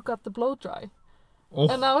 but you got the blow dry. Oh.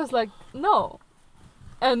 And I was like, no.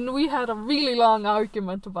 And we had a really long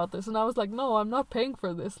argument about this. And I was like, no, I'm not paying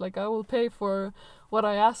for this. Like, I will pay for what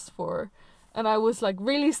I asked for. And I was like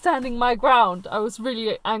really standing my ground. I was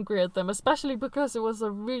really angry at them, especially because it was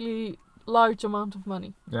a really large amount of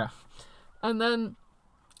money. Yeah. And then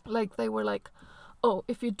like they were like, oh,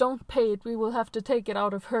 if you don't pay it, we will have to take it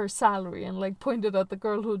out of her salary, and like pointed at the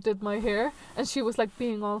girl who did my hair, and she was like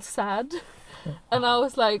being all sad. And I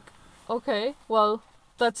was like, okay, well,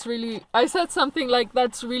 that's really, I said something like,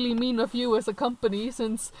 that's really mean of you as a company,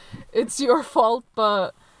 since it's your fault,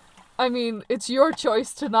 but I mean, it's your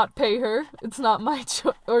choice to not pay her. It's not my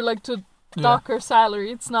choice, or like to dock her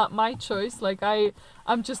salary. It's not my choice. Like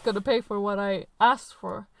I'm just gonna pay for what I asked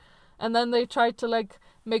for. And then they tried to like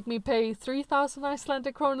make me pay 3,000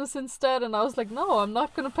 Icelandic kronas instead, and I was like, no, I'm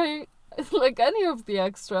not gonna pay like any of the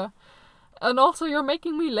extra. And also you're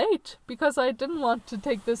making me late because I didn't want to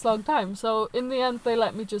take this long time. So in the end they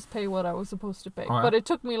let me just pay what I was supposed to pay. Oh, yeah. But it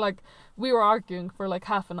took me like, we were arguing for like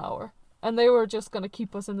half an hour. And they were just gonna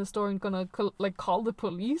keep us in the store and gonna call the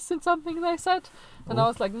police and something, they said. And I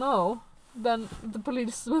was like, no, then the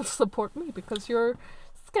police will support me because you're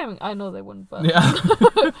scamming. I know they wouldn't, but Yeah.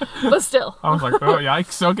 but still. I was like, oh,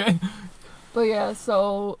 yikes, okay. But yeah,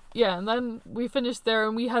 so yeah, and then we finished there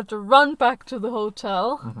and we had to run back to the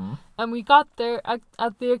hotel. Mm-hmm. And we got there at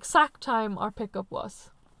the exact time our pickup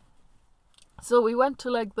was. So we went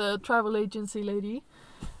to like the travel agency lady.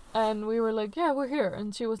 And we were like, yeah, we're here.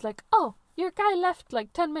 And she was like, oh, your guy left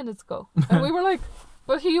like 10 minutes ago. And we were like,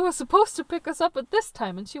 but he was supposed to pick us up at this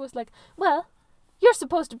time. And she was like, well, you're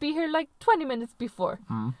supposed to be here like 20 minutes before.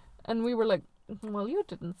 Mm. And we were like, well, you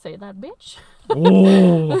didn't say that, bitch.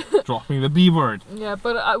 Oh, dropping the B word. Yeah,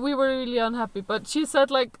 but we were really unhappy. But she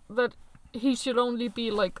said like that he should only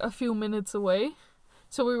be like a few minutes away.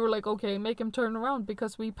 So we were like, okay, make him turn around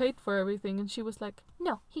because we paid for everything. And she was like,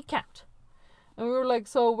 no, he can't. And we were like,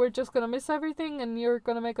 so we're just gonna miss everything and you're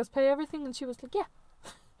gonna make us pay everything? And she was like, yeah.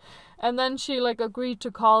 And then she like agreed to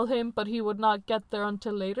call him, but he would not get there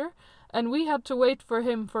until later. And we had to wait for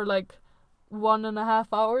him for like 1.5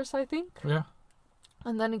 hours, I think. Yeah.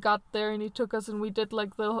 And then he got there and he took us and we did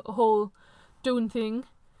like the whole dune thing.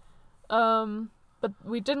 But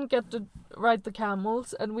we didn't get to ride the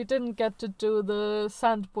camels and we didn't get to do the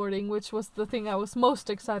sandboarding, which was the thing I was most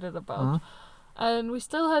excited about. Uh-huh. And we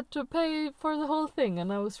still had to pay for the whole thing,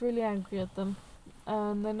 and I was really angry at them.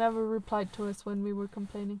 And they never replied to us when we were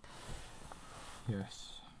complaining.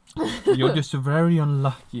 Yes. You're just very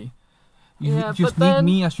unlucky. You just need then,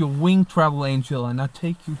 me as your winged travel angel, and I'll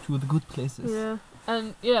take you to the good places. Yeah.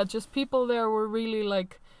 And yeah, just people there were really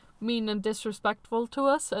like mean and disrespectful to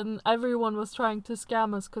us, and everyone was trying to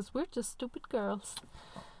scam us because we're just stupid girls.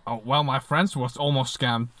 Oh, well, my friends was almost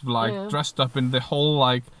scammed, like dressed up in the whole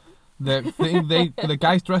like... the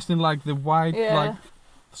guys dressed in like the white like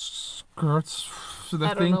skirts.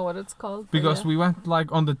 I don't know what it's called. Because we went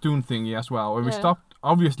like on the dune thingy as well. Where we stopped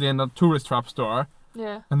obviously in a tourist trap store.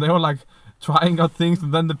 Yeah. And they were like trying out things,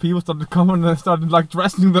 and then the people started coming and they started like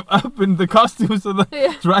dressing them up in the costumes and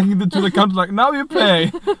dragging them to the counter like, now you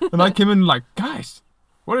pay. And I came in like, guys,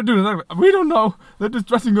 what are you doing? Like, we don't know. They're just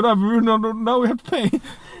dressing it up. We don't know. We have to pay.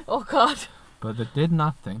 Oh God. But they did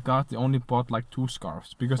not. Thank God they only bought like 2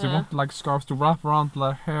 scarves. Because they want like scarves to wrap around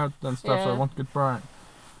their hair and stuff so it won't get burned.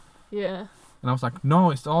 Yeah. And I was like,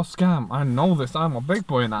 no, it's all scam. I know this. I'm a big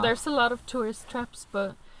boy now. There's a lot of tourist traps,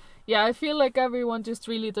 but yeah, I feel like everyone just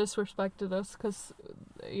really disrespected us because,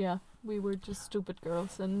 we were just stupid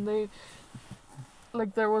girls. And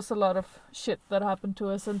like, there was a lot of shit that happened to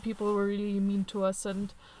us and people were really mean to us.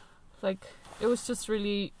 And like, it was just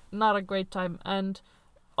really not a great time. And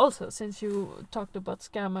also, since you talked about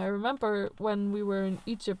scam, I remember when we were in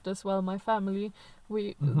Egypt as well, my family,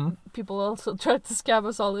 people also tried to scam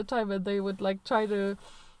us all the time, and they would like try to,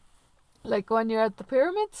 like when you're at the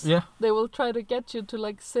pyramids, they will try to get you to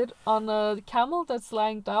like sit on a camel that's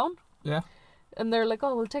lying down. Yeah. And they're like,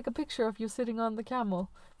 oh, we'll take a picture of you sitting on the camel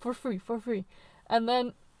for free. And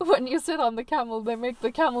then when you sit on the camel, they make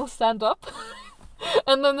the camel stand up.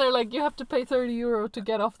 And then they're like, you have to pay €30 to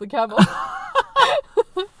get off the camel.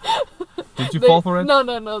 Did you fall for it?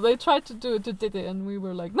 No. They tried to do it to Diddy, and we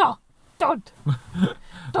were like, no, don't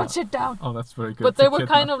sit down. Oh, that's very good. But they were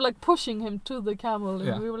kind of like pushing him to the camel,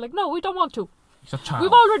 and we were like, no, we don't want to. He's a child.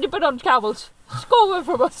 We've already been on camels. Just go away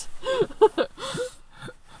from us.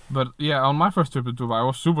 But yeah, on my first trip to Dubai, I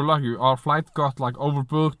was super lucky. Our flight got like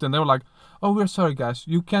overbooked, and they were like, "Oh, we're sorry, guys.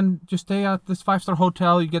 You can just stay at this 5-star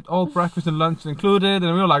hotel. You get all breakfast and lunch included."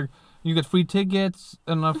 And we were like, "You get free tickets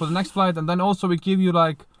and for the next flight, and then also we give you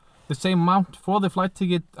like the same amount for the flight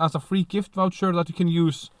ticket as a free gift voucher that you can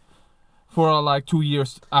use for like 2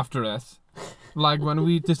 years after this." Like when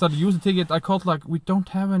we decided to use the ticket, I called like, "We don't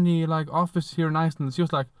have any like office here in Iceland." She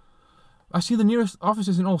was like, "I see the nearest office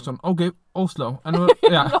is in Oslo." Okay, Oslo. And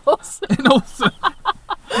yeah, in Oslo.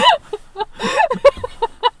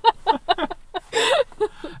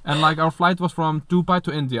 And like our flight was from Dubai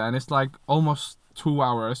to India, and it's like almost 2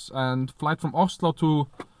 hours. And flight from Oslo to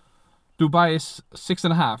Dubai is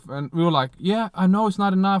 6.5. And we were like, "Yeah, I know it's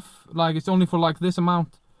not enough. Like it's only for like this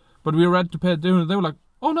amount, but we were ready to pay the difference." They were like,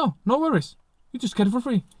 "Oh no worries. You just get it for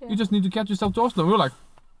free. Yeah. You just need to get yourself to Oslo." And we were like,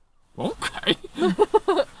 "Okay."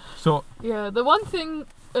 So yeah, the one thing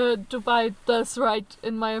Dubai does right,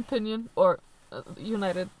 in my opinion, or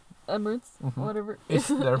United Emirates, whatever, is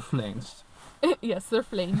their planes. Yes, their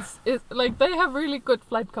planes. It's like they have really good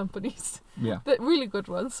flight companies. Yeah, really good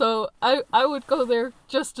ones. So I would go there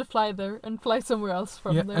just to fly there and fly somewhere else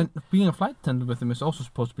from there. And being a flight attendant with them is also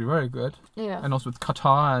supposed to be very good. Yeah, and also with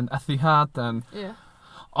Qatar and Etihad and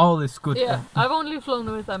all this good. Yeah, I've only flown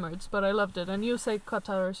with Emirates, but I loved it. And you say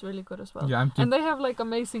Qatar is really good as well. Yeah, and they have like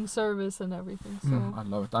amazing service and everything. So I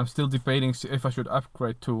love it. I'm still debating if I should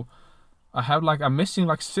upgrade to. I'm missing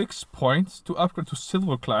like 6 points to upgrade to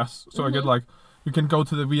silver class, so I get like you can go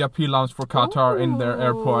to the VIP lounge for Qatar in their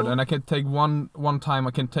airport, and I can take one time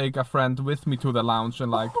I can take a friend with me to the lounge, and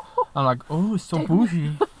like I'm like, oh, it's so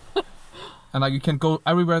bougie. And like you can go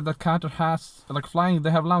everywhere that Qatar has, like flying,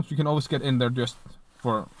 they have lounge. You can always get in there just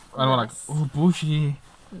for. And I'm like, oh, bougie.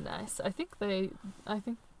 Nice. I think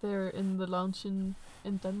they're in the lounge in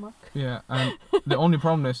Denmark. Yeah, and the only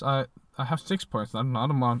problem is I have 6 points. That's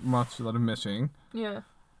not much that I'm missing. Yeah.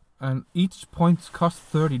 And each point costs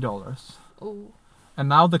 $30. Oh. And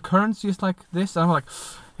now the currency is like this, and I'm like,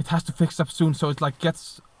 it has to fix up soon, so it like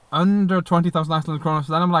gets under 20,000 Icelandic kroner.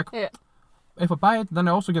 So then I'm like, if I buy it, then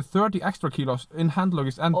I also get 30 extra kilos in hand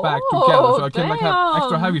luggage and bag together, so I can like have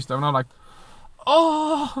extra heavy stuff. And I'm like,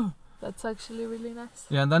 oh. That's actually really nice.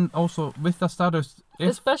 Yeah, and then also with the status,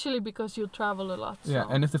 especially because you travel a lot. Yeah,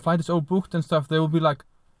 and if the flight is all booked and stuff, they will be like,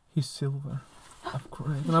 he's silver.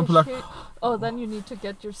 Upgrade. And I'm like, oh, then you need to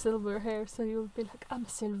get your silver hair, so you'll be like, I'm a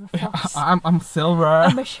silver fox. I'm silver.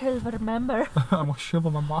 I'm a silver member. I'm a silver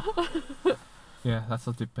member. Yeah, that's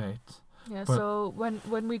a debate. Yeah, but so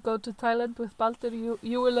when we go to Thailand with Baldur,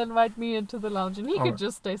 you will invite me into the lounge, and he can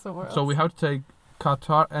just stay somewhere else. So we have to take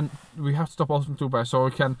Qatar, and we have to stop also in Dubai, so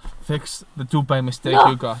we can fix the Dubai mistake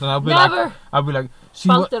you got. And I'll be like,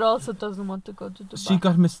 Baldur also doesn't want to go to Dubai. She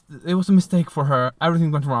got it was a mistake for her.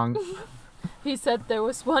 Everything went wrong. He said there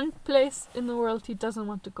was one place in the world he doesn't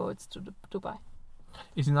want to go. It's to Dubai.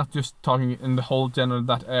 Is he not just talking in the whole general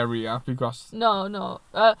that area? Because no.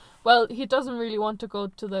 Well, he doesn't really want to go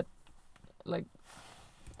to that, like,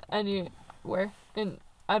 anywhere in.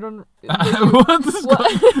 I don't.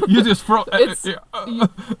 You just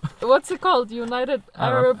what's it called? United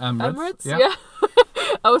Arab Emirates? Yeah.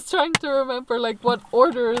 I was trying to remember like what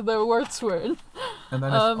order the words were in. And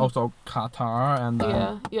then it's also Qatar and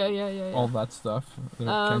all that stuff. They're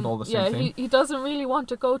kind of all the same thing. He doesn't really want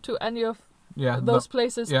to go to any of those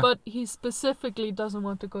places, but he specifically doesn't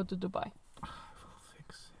want to go to Dubai.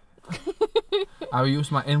 I will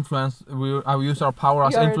use my influence. I will use our power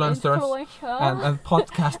as influencers and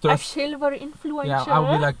podcasters. A silver influencer. Yeah, I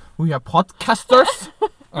will be like, we are podcasters,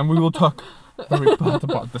 and we will talk very bad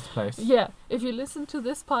about this place. Yeah, if you listen to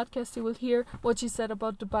this podcast, you will hear what she said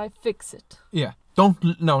about Dubai. Fix it. Yeah, don't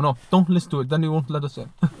listen to it. Then you won't let us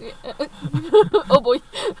in. Oh boy.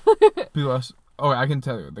 Because I can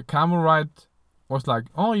tell you, the camel ride was like,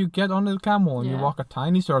 you get on the camel and you walk a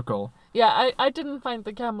tiny circle. Yeah, I didn't find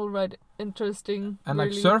the camel ride interesting. And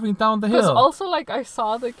really. Like surfing down the hill. Because also like I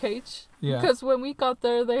saw the cage. Yeah. Because when we got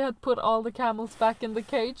there, they had put all the camels back in the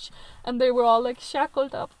cage, and they were all like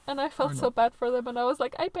shackled up, and I felt so bad for them, and I was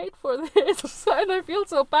like, I paid for this, and I feel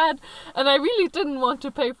so bad, and I really didn't want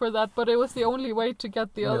to pay for that, but it was the only way to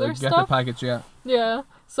get the other stuff. Get the package, yeah. Yeah.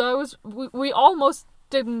 So we almost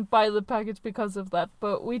didn't buy the package because of that,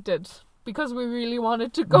 but we did. because we really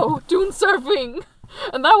wanted to go dune surfing.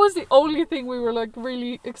 And that was the only thing we were like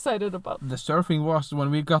really excited about. The surfing was when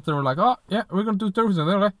we got there, we're like, oh yeah, we're gonna do surfing. And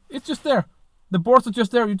they're like, it's just there. The boards are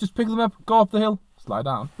just there. You just pick them up, go up the hill, slide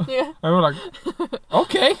down. Yeah. And we're like,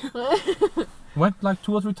 okay. Went like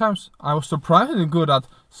 2 or 3 times. I was surprisingly good at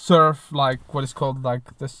surf, like what is called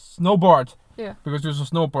like the snowboard. Yeah. Because there's a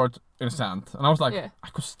snowboard in the sand, and I was like, I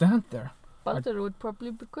could stand there. Baldur would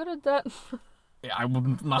probably be good at that. Yeah, I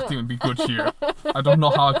would not even be good here. I don't know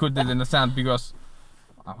how I could do it in the sand because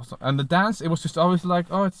I was. And the dance, it was just always like,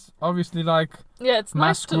 oh, it's obviously like. Yeah, it's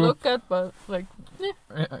nice to group. look at, but like,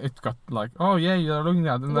 It got like, oh yeah, you're looking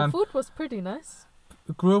at, and the then food was pretty nice.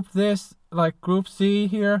 group this, like group C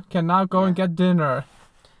here, can now go and get dinner.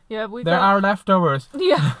 Yeah, there are leftovers.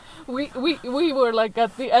 Yeah, we were like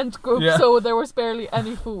at the end group, so there was barely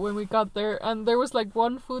any food when we got there, and there was like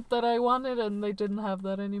one food that I wanted, and they didn't have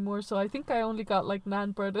that anymore. So I think I only got like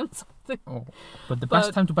naan bread and something. Oh, but the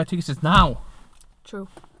best time to buy tickets is now. True.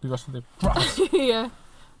 Because of the price. Yeah,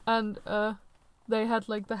 and they had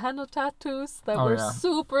like the henna tattoos that were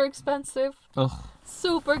super expensive. Ugh.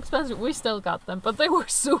 Super expensive. We still got them, but they were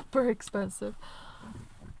super expensive.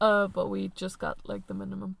 But we just got like the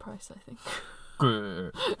minimum price, I think.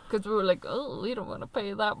 Good. Because we were like, oh, we don't want to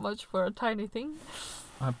pay that much for a tiny thing.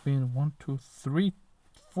 I've been 1, 2, 3,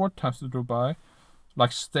 4 times to Dubai,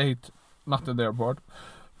 like stayed, not at the airport.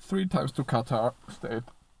 3 times to Qatar, stayed.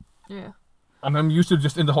 Yeah. And I'm usually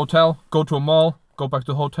just in the hotel, go to a mall, go back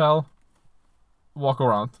to the hotel, walk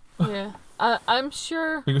around. Yeah. I'm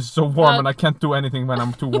sure. Because it's so warm and I can't do anything when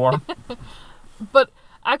I'm too warm. But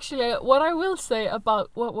actually, what I will say about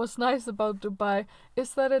what was nice about Dubai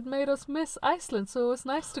is that it made us miss Iceland, so it was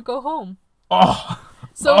nice to go home. Oh!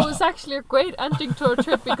 So it was actually a great ending to our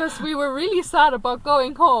trip because we were really sad about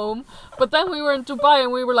going home, but then we were in Dubai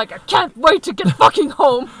and we were like, I can't wait to get fucking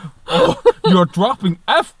home. Oh, you're dropping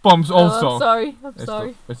F-bombs also. I'm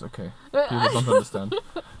sorry. It's okay. People don't understand.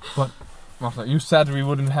 But Martha, you said we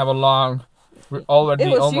wouldn't have a long. We're already it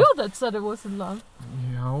was almost, you that said it wasn't long.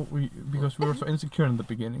 Yeah, because we were so insecure in the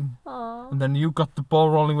beginning. Aww. And then you got the ball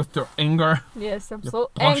rolling with your anger. Yes, I'm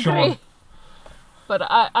so angry. But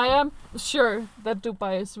I am sure that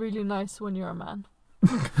Dubai is really nice when you're a man.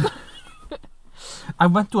 I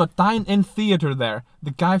went to a dine-in theater there.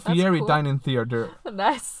 The Guy Fieri cool. dine-in theater.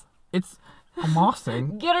 Nice. It's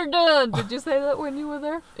amazing. Get her done. Did you say that when you were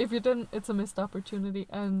there? If you didn't, it's a missed opportunity.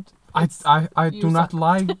 And I do not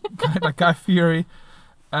like Guy Fieri.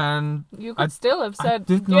 And you could still have said,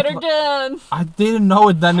 get her done. I didn't know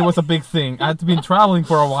it then. It was a big thing. I had been traveling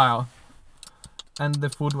for a while. And the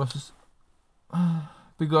food was just...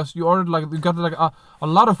 because you ordered you got a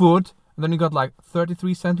lot of food, and then you got like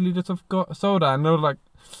 33 centiliters of soda, and they were like,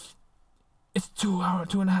 it's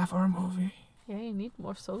 2.5 hour movie. Yeah, you need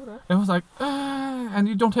more soda. And I was like, and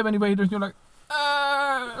you don't have any waiters, and you're like,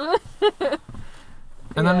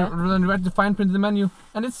 and then you read the fine print in the menu,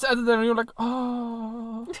 and it said there, and you're like,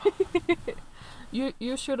 oh.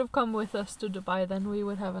 You should have come with us to Dubai, then we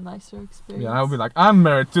would have a nicer experience. Yeah, I would be like, I'm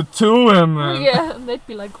married to 2 women. Yeah, and they'd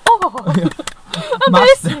be like, oh,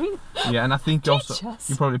 amazing. Yeah, and I think also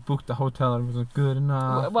you probably booked the hotel and it wasn't good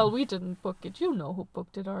enough. Well, we didn't book it. You know who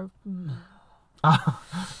booked it.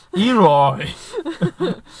 Eroy.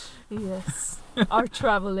 Yes, our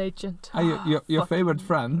travel agent. Your favorite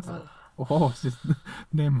friend. Oh, it's his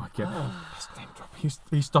name again. His name drop.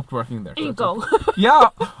 He stopped working there. Ego. Yeah.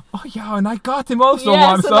 Oh yeah, and I got him also yes,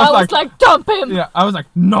 once. So I was like, dump him. Yeah, I was like,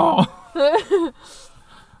 no. Oh,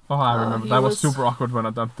 I remember. That was super awkward when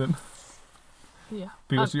I dumped him. Yeah.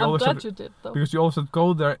 Because I'm glad you did though. Because you also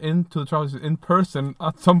go there into the travel in person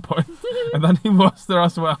at some point, and then he was there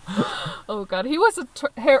as well. Oh god, he was a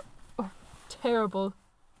terrible.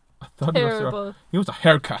 Terrible. He was a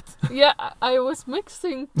haircut. Yeah, I was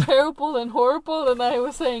mixing terrible and horrible, and I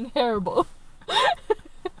was saying terrible.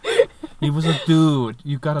 He was a dude.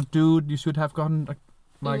 You got a dude. You should have gotten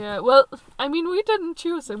like. Yeah. Well, I mean, we didn't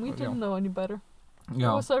choose him. We didn't know any better.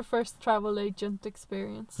 Yeah. It was our first travel agent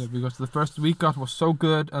experience. Yeah, because the first we got was so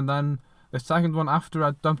good, and then the second one after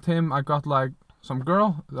I dumped him, I got like some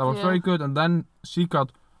girl that was very good, and then she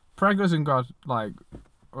got pregnant and got like,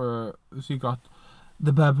 she got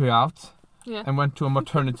the baby out, and went to a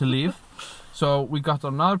maternity leave. So we got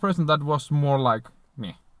another person that was more like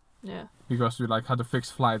meh. Yeah. Because we like had a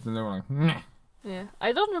fixed flight, and they were like meh. Yeah,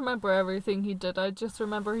 I don't remember everything he did. I just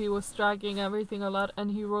remember he was dragging everything a lot, and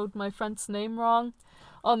he wrote my friend's name wrong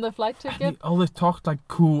on the flight ticket. And he always talked like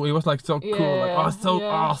cool. He was like so cool, like oh, so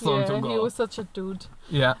awesome to go. He was such a dude.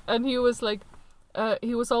 Yeah. And he was like,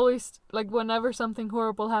 he was always like, whenever something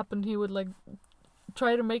horrible happened, he would like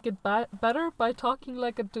try to make it better by talking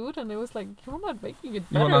like a dude, and it was like, you're not making it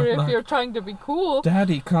You're better not if like- you're trying to be cool.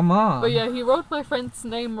 Daddy, come on. But yeah, he wrote my friend's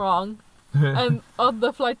name wrong and on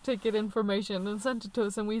the flight ticket information and sent it to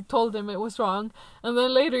us, and we told him it was wrong. And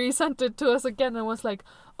then later he sent it to us again and was like,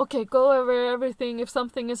 okay, go over everything. If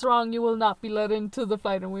something is wrong, you will not be let into the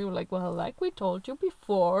flight. And we were like, well, like we told you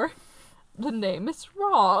before, the name is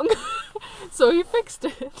wrong. So he fixed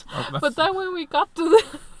it. Oh, But then when we got to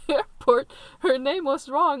the airport, her name was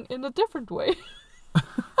wrong in a different way.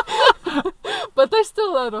 But they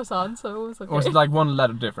still let us on, so it was okay. Was it like one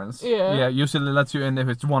letter difference? Yeah. Yeah, usually lets you in if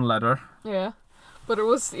it's one letter. Yeah, but it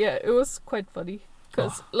was quite funny,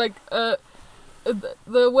 cause like the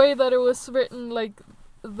way that it was written, like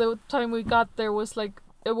the time we got there was like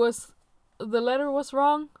the letter was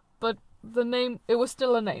wrong, but the name, it was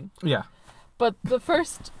still a name. Yeah. But the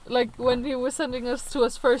first, like when he was sending us to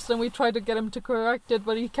us first, and we tried to get him to correct it,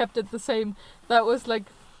 but he kept it the same. That was like,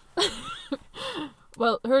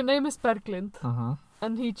 well, her name is Berglind,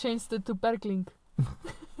 and he changed it to Bergling.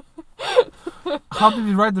 How did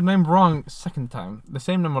you write the name wrong second time? The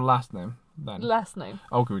same name or last name then? Last name.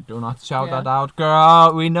 Okay, do not shout Yeah. that out,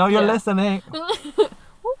 girl. We know you're Yeah. listening.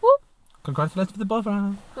 Whoop, whoop. Congratulations to the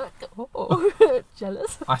boyfriend. Oh,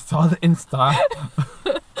 jealous. I saw the Insta.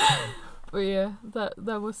 But yeah,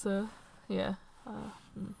 that was yeah.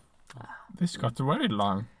 This got very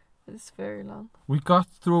long. It's very long. We got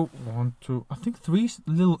through 1, 2, I think 3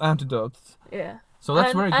 little antidotes. Yeah. So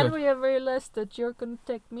that's and, very and good. we have realized that you're gonna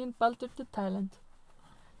take me and Baldur to Thailand.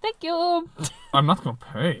 Thank you. I'm not gonna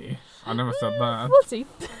pay. I never said that. We'll see.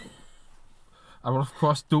 I will of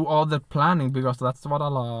course do all the planning because that's what I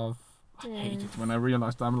love. I Yeah. hate it when I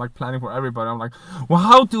realized I'm like planning for everybody. I'm like, well,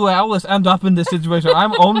 how do I always end up in this situation?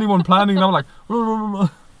 I'm only one planning, and I'm like,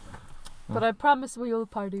 But I promise we will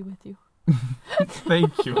party with you.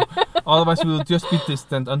 thank you. Otherwise, we will just be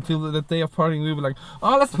distant until the day of partying. We'll be like,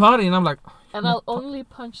 oh, let's party, and I'm like, And I'll only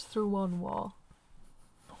punch through one wall.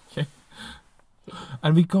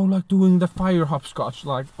 and we go like doing the fire hopscotch,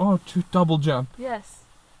 like, oh, to double jump. Yes.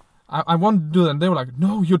 I wanted to do that, and they were like,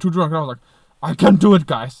 no, you're too drunk. And I was like, I can do it,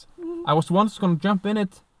 guys. I was once gonna jump in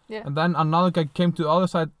it, Yeah. and then another guy came to the other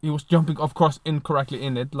side. He was jumping, of course, incorrectly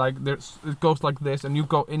in it. Like it goes like this, and you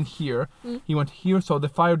go in here. He went here, so the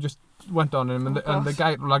fire just went on him, and the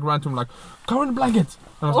guy like ran to him like, cover in the blanket.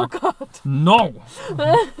 And I was like, God. no.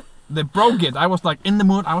 They broke it. I was like in the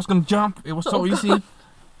mood. I was gonna jump. It was so easy.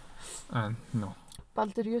 And no.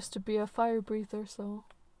 Baldur used to be a fire breather, so.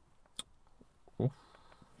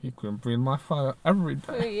 He couldn't breathe my fire every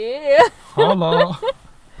day. Yeah. Hello.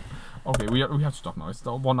 Okay, we have to stop now. It's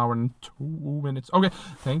 1 hour and 2 minutes. Okay,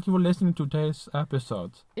 thank you for listening to today's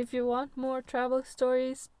episode. If you want more travel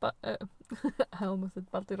stories, but I almost said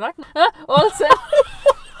Baldur Ragnar. Also.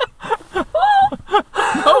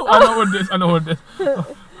 No, I know what this.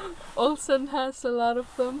 Olsen has a lot of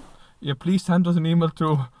them. Yeah, please send us an email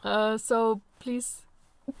to. So please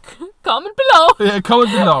comment below. Yeah, comment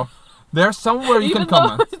below. There's somewhere you Even can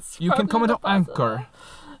comment. though it's You can comment probably on not possible. Anchor.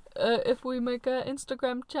 If we make an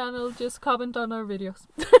Instagram channel, just comment on our videos.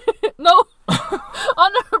 No,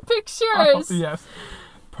 on our pictures. Oh, yes.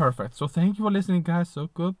 Perfect. So thank you for listening, guys. So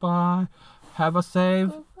goodbye. Have a safe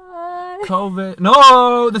Bye. COVID.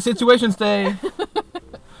 No, the situation stay.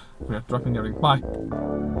 We are dropping everything. Bye.